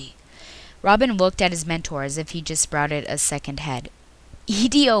RHIC. Robin looked at his mentor as if he just sprouted a second head.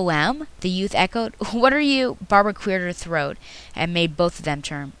 EDOM? The youth echoed. What are you? Barbara cleared her throat and made both of them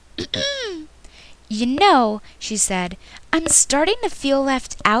turn. You know, she said, I'm starting to feel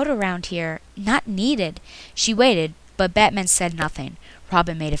left out around here, not needed. She waited, but Batman said nothing.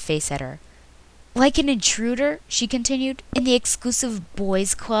 Robin made a face at her. Like an intruder, she continued, in the exclusive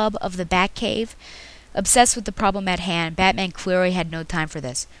boys' club of the Batcave. Obsessed with the problem at hand, Batman clearly had no time for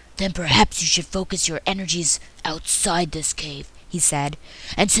this. Then perhaps you should focus your energies outside this cave, he said.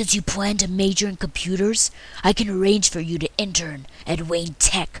 And since you plan to major in computers, I can arrange for you to intern at Wayne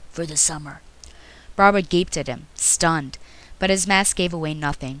Tech for the summer. Barbara gaped at him, stunned, but his mask gave away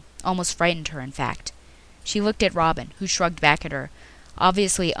nothing, almost frightened her, in fact. She looked at Robin, who shrugged back at her,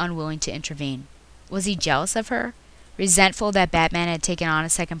 obviously unwilling to intervene. Was he jealous of her? Resentful that Batman had taken on a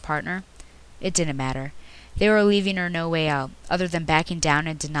second partner? It didn't matter. They were leaving her no way out, other than backing down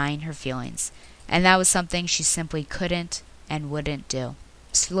and denying her feelings, and that was something she simply couldn't and wouldn't do.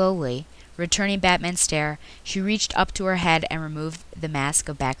 Slowly, returning Batman's stare, she reached up to her head and removed the mask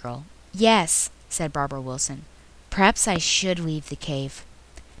of Batgirl. Yes, said Barbara Wilson. Perhaps I should leave the cave.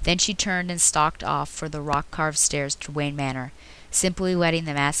 Then she turned and stalked off for the rock-carved stairs to Wayne Manor, simply letting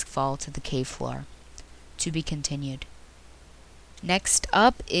the mask fall to the cave floor. To be continued. Next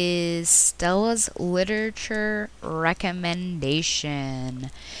up is Stella's literature recommendation.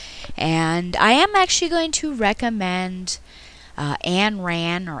 And I am actually going to recommend Ayn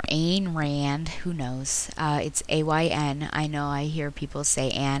Rand or Ayn Rand, who knows. It's A-Y-N. I know I hear people say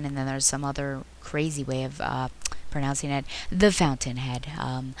Anne, and then there's some other crazy way of pronouncing it. The Fountainhead.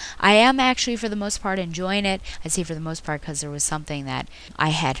 I am actually, for the most part, enjoying it. I say for the most part because there was something that I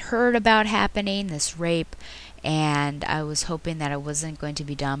had heard about happening, this rape, and I was hoping that it wasn't going to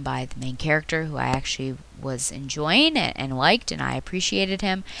be done by the main character, who I actually was enjoying and liked, and I appreciated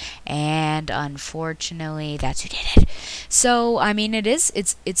him, and unfortunately that's who did it. So I mean,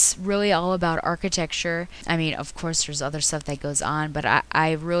 it's really all about architecture. I mean, of course there's other stuff that goes on, but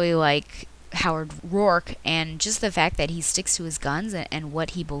I really like Howard Rourke, and just the fact that he sticks to his guns and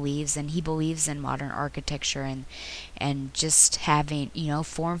what he believes, and he believes in modern architecture and just having,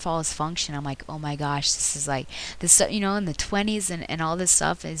 form follows function. I'm like, oh my gosh, this is like this, in the 20s and all this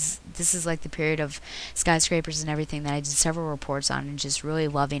stuff this is like the period of skyscrapers and everything that I did several reports on, and just really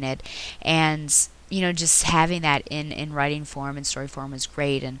loving it, and just having that in writing form and story form was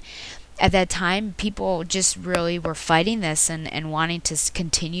great. And at that time, people just really were fighting this and wanting to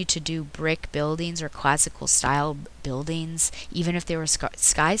continue to do brick buildings or classical style buildings, even if they were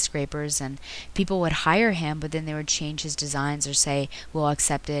skyscrapers, and people would hire him, but then they would change his designs or say, we'll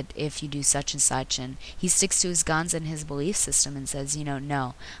accept it if you do such and such, and he sticks to his guns and his belief system and says,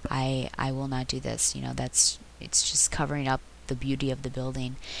 no, I will not do this. It's just covering up the beauty of the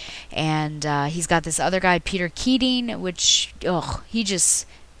building. And he's got this other guy, Peter Keating, which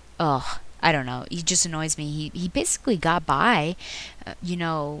I don't know. He just annoys me. He basically got by,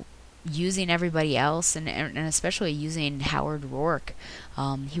 using everybody else, and especially using Howard Rourke.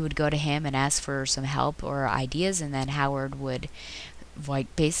 He would go to him and ask for some help or ideas, and then Howard would,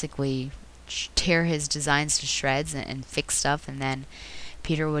 basically tear his designs to shreds and fix stuff, and then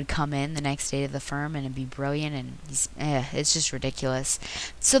Peter would come in the next day to the firm and it'd be brilliant, and it's just ridiculous.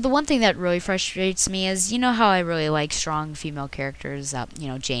 So the one thing that really frustrates me is, how I really like strong female characters,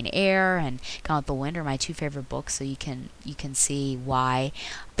 Jane Eyre and Gone with the Wind are my two favorite books, so you can see why.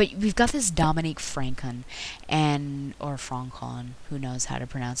 But we've got this Dominique Franklin, or Franklin, who knows how to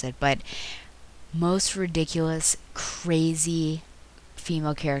pronounce it, but most ridiculous, crazy,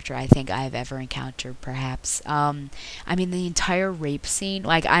 female character I think I've ever encountered, perhaps. I mean, the entire rape scene,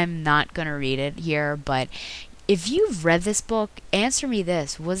 like, I'm not gonna read it here, but if you've read this book, answer me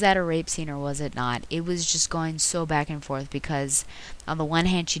this. Was that a rape scene or was it not? It was just going so back and forth because on the one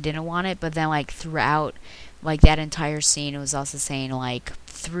hand she didn't want it, but then like throughout like that entire scene it was also saying like,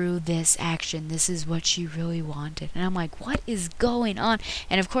 through this action this is what she really wanted. And I'm like, what is going on?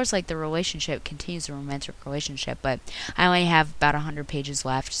 And of course like the relationship continues, the romantic relationship, but I only have about 100 pages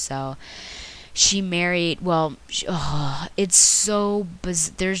left. So she married, well, it's so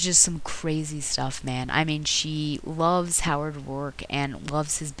there's just some crazy stuff, man. I mean, she loves Howard Rourke and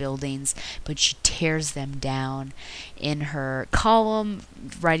loves his buildings, but she tears them down in her column,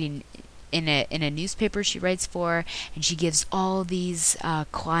 writing in a newspaper she writes for, and she gives all these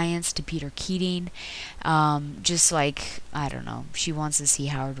clients to Peter Keating, just like, I don't know, she wants to see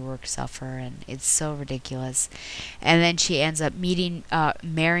Howard Rourke suffer, and it's so ridiculous. And then she ends up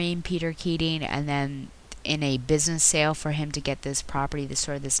marrying Peter Keating, and then in a business sale for him to get this property,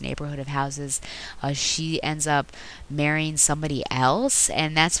 this neighborhood of houses, she ends up marrying somebody else,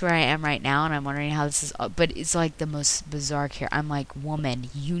 and that's where I am right now, and I'm wondering how this is, but it's like the most bizarre care. I'm like,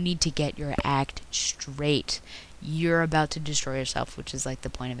 woman, you need to get your act straight. You're about to destroy yourself, which is like the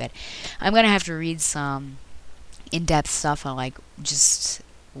point of it. I'm gonna have to read some in-depth stuff on like just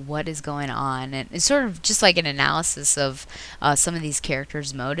what is going on, and it's sort of just like an analysis of some of these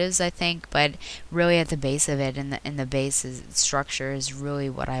characters' motives, I think, but really at the base of it, and the base structure is really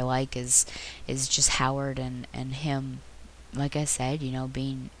what I like is just Howard and him, like I said, you know,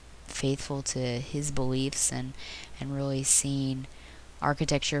 being faithful to his beliefs and really seeing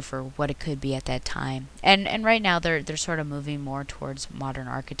architecture for what it could be at that time. And right now they're sort of moving more towards modern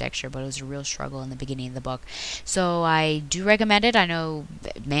architecture, but it was a real struggle in the beginning of the book. So I do recommend it. I know,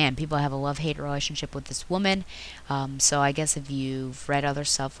 man, people have a love-hate relationship with this woman. So I guess if you've read other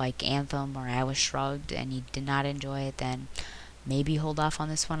stuff like Anthem or Atlas Shrugged and you did not enjoy it, then maybe hold off on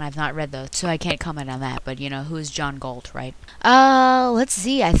this one. I've not read those, so I can't comment on that. But, you know, who is John Galt, right? Let's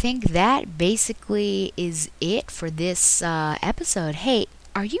see. I think that basically is it for this episode. Hey,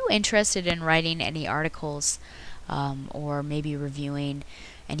 are you interested in writing any articles or maybe reviewing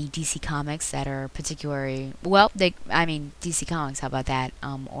any DC Comics that are particularly, well, DC Comics, how about that?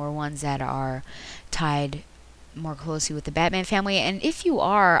 Or ones that are tied more closely with the Batman family? And if you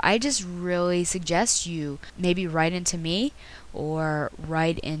are, I just really suggest you maybe write into me or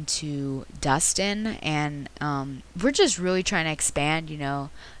write into Dustin, and we're just really trying to expand, you know,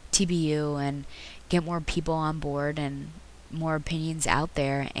 TBU and get more people on board and more opinions out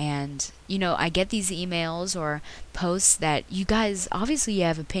there. And, you know, I get these emails or posts that you guys, obviously you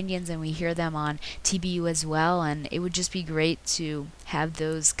have opinions and we hear them on TBU as well, and it would just be great to have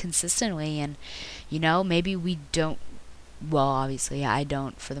those consistently. And, you know, maybe we don't, well, obviously I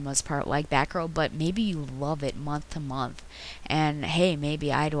don't for the most part like Batgirl, but maybe you love it month to month, and hey,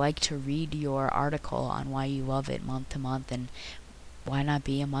 maybe I'd like to read your article on why you love it month to month, and why not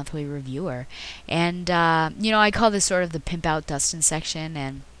be a monthly reviewer? And, you know, I call this sort of the Pimp Out Dustin section,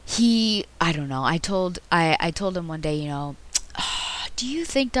 and I don't know, I told him one day, you know, do you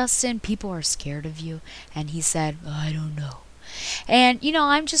think, Dustin, people are scared of you? And he said, I don't know. And, you know,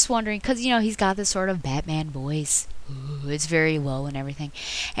 I'm just wondering, because, you know, he's got this sort of Batman voice. Ooh, it's very low and everything.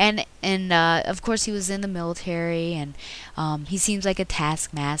 And of course, he was in the military, and he seems like a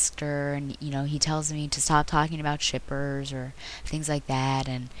taskmaster, and, you know, he tells me to stop talking about shippers or things like that,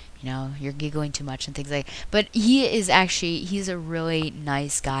 and, you know, you're giggling too much and things like that. But he's a really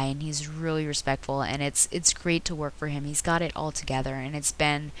nice guy, and he's really respectful, and it's great to work for him. He's got it all together, and it's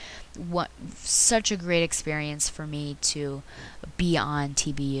been such a great experience for me to be on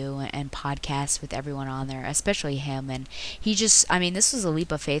TBU and podcast with everyone on there, especially him. And he just, I mean, this was a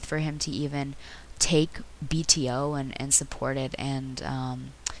leap of faith for him to even take BTO and support it. And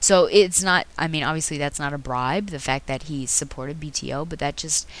so it's not, I mean, obviously that's not a bribe, the fact that he supported BTO, but that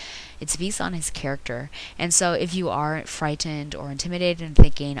just, it's based on his character. And so if you are frightened or intimidated and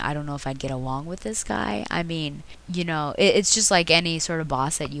thinking, I don't know if I'd get along with this guy, I mean, you know, it's just like any sort of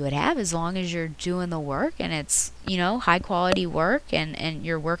boss that you would have, as long as you're doing the work and it's, you know, high quality work, and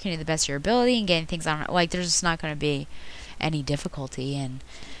you're working to the best of your ability and getting things on, like, there's just not going to be any difficulty. And,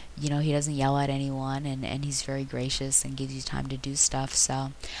 you know, he doesn't yell at anyone, and he's very gracious and gives you time to do stuff.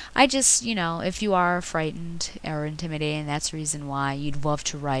 So I just, you know, if you are frightened or intimidated, and that's the reason why you'd love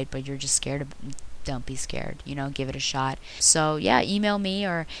to write, but you're just scared, don't be scared, you know, give it a shot. So yeah, email me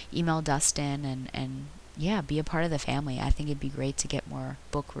or email Dustin, and yeah, be a part of the family. I think it'd be great to get more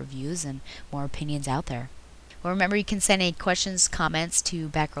book reviews and more opinions out there. Well, remember, you can send any questions, comments to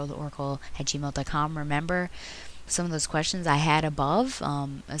batgirloracle@gmail.com. Remember, some of those questions I had above,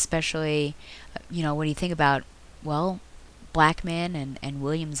 especially, what do you think about, Blackman and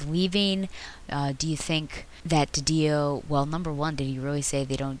Williams leaving? Do you think that DiDio, number one, did he really say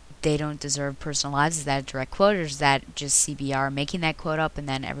they don't deserve personal lives? Is that a direct quote, or is that just CBR making that quote up and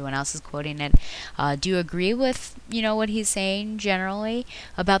then everyone else is quoting it? Do you agree with, what he's saying generally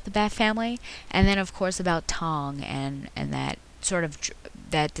about the Bat family? And then, of course, about Tong and that sort of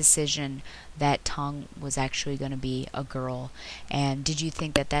that decision that Tong was actually going to be a girl. And did you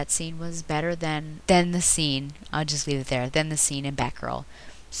think that scene was better than the scene, I'll just leave it there, than the scene in Batgirl?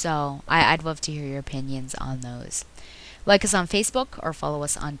 So I'd love to hear your opinions on those. Like us on Facebook or follow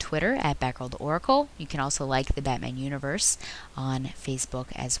us on Twitter at Batgirl Oracle. You can also like the Batman Universe on Facebook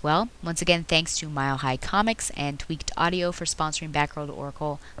as well. Once again, thanks to Mile High Comics and Tweaked Audio for sponsoring Batgirl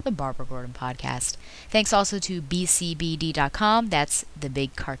Oracle, the Barbara Gordon podcast. Thanks also to BCBD.com, that's the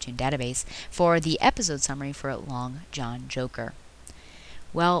big cartoon database, for the episode summary for Long John Joker.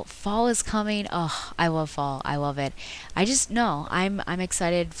 Well, fall is coming. Oh, I love fall. I love it. I just know I'm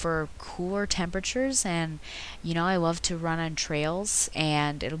excited for cooler temperatures, and I love to run on trails,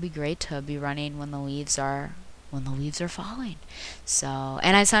 and it'll be great to be running when the leaves are falling. So,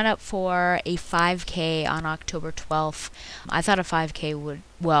 and I signed up for a 5K on October 12th. I thought a 5K would,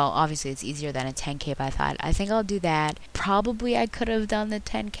 obviously it's easier than a 10K, but I think I'll do that. Probably I could have done the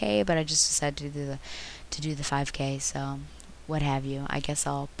 10K, but I just decided to do the 5K. So, what have you. I guess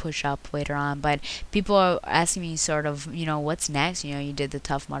I'll push up later on. But people are asking me sort of, what's next? You did the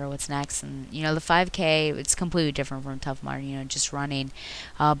Tough Mudder, what's next? And, the 5K, it's completely different from Tough Mudder, just running.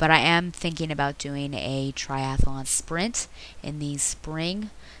 But I am thinking about doing a triathlon sprint in the spring.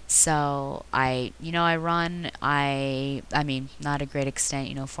 So I run, I mean, not a great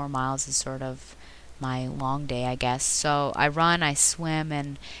extent, 4 miles is sort of my long day, I guess. So I run, I swim,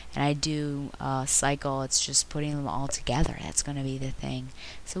 and I do cycle. It's just putting them all together. That's going to be the thing.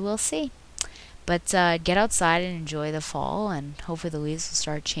 So we'll see. But get outside and enjoy the fall, and hopefully the leaves will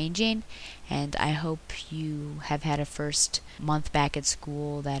start changing. And I hope you have had a first month back at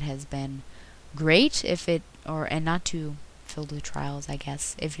school that has been great, and not too filled with trials, I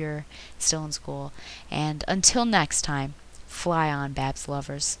guess, if you're still in school. And until next time, fly on, Babs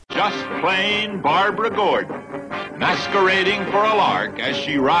lovers. Just plain Barbara Gordon, masquerading for a lark as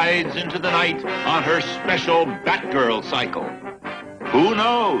she rides into the night on her special Batgirl cycle. Who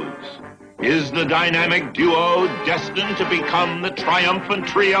knows? Is the dynamic duo destined to become the triumphant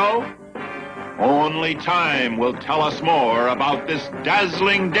trio? Only time will tell us more about this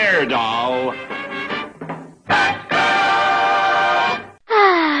dazzling daredoll.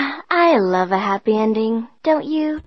 I love a happy ending, don't you?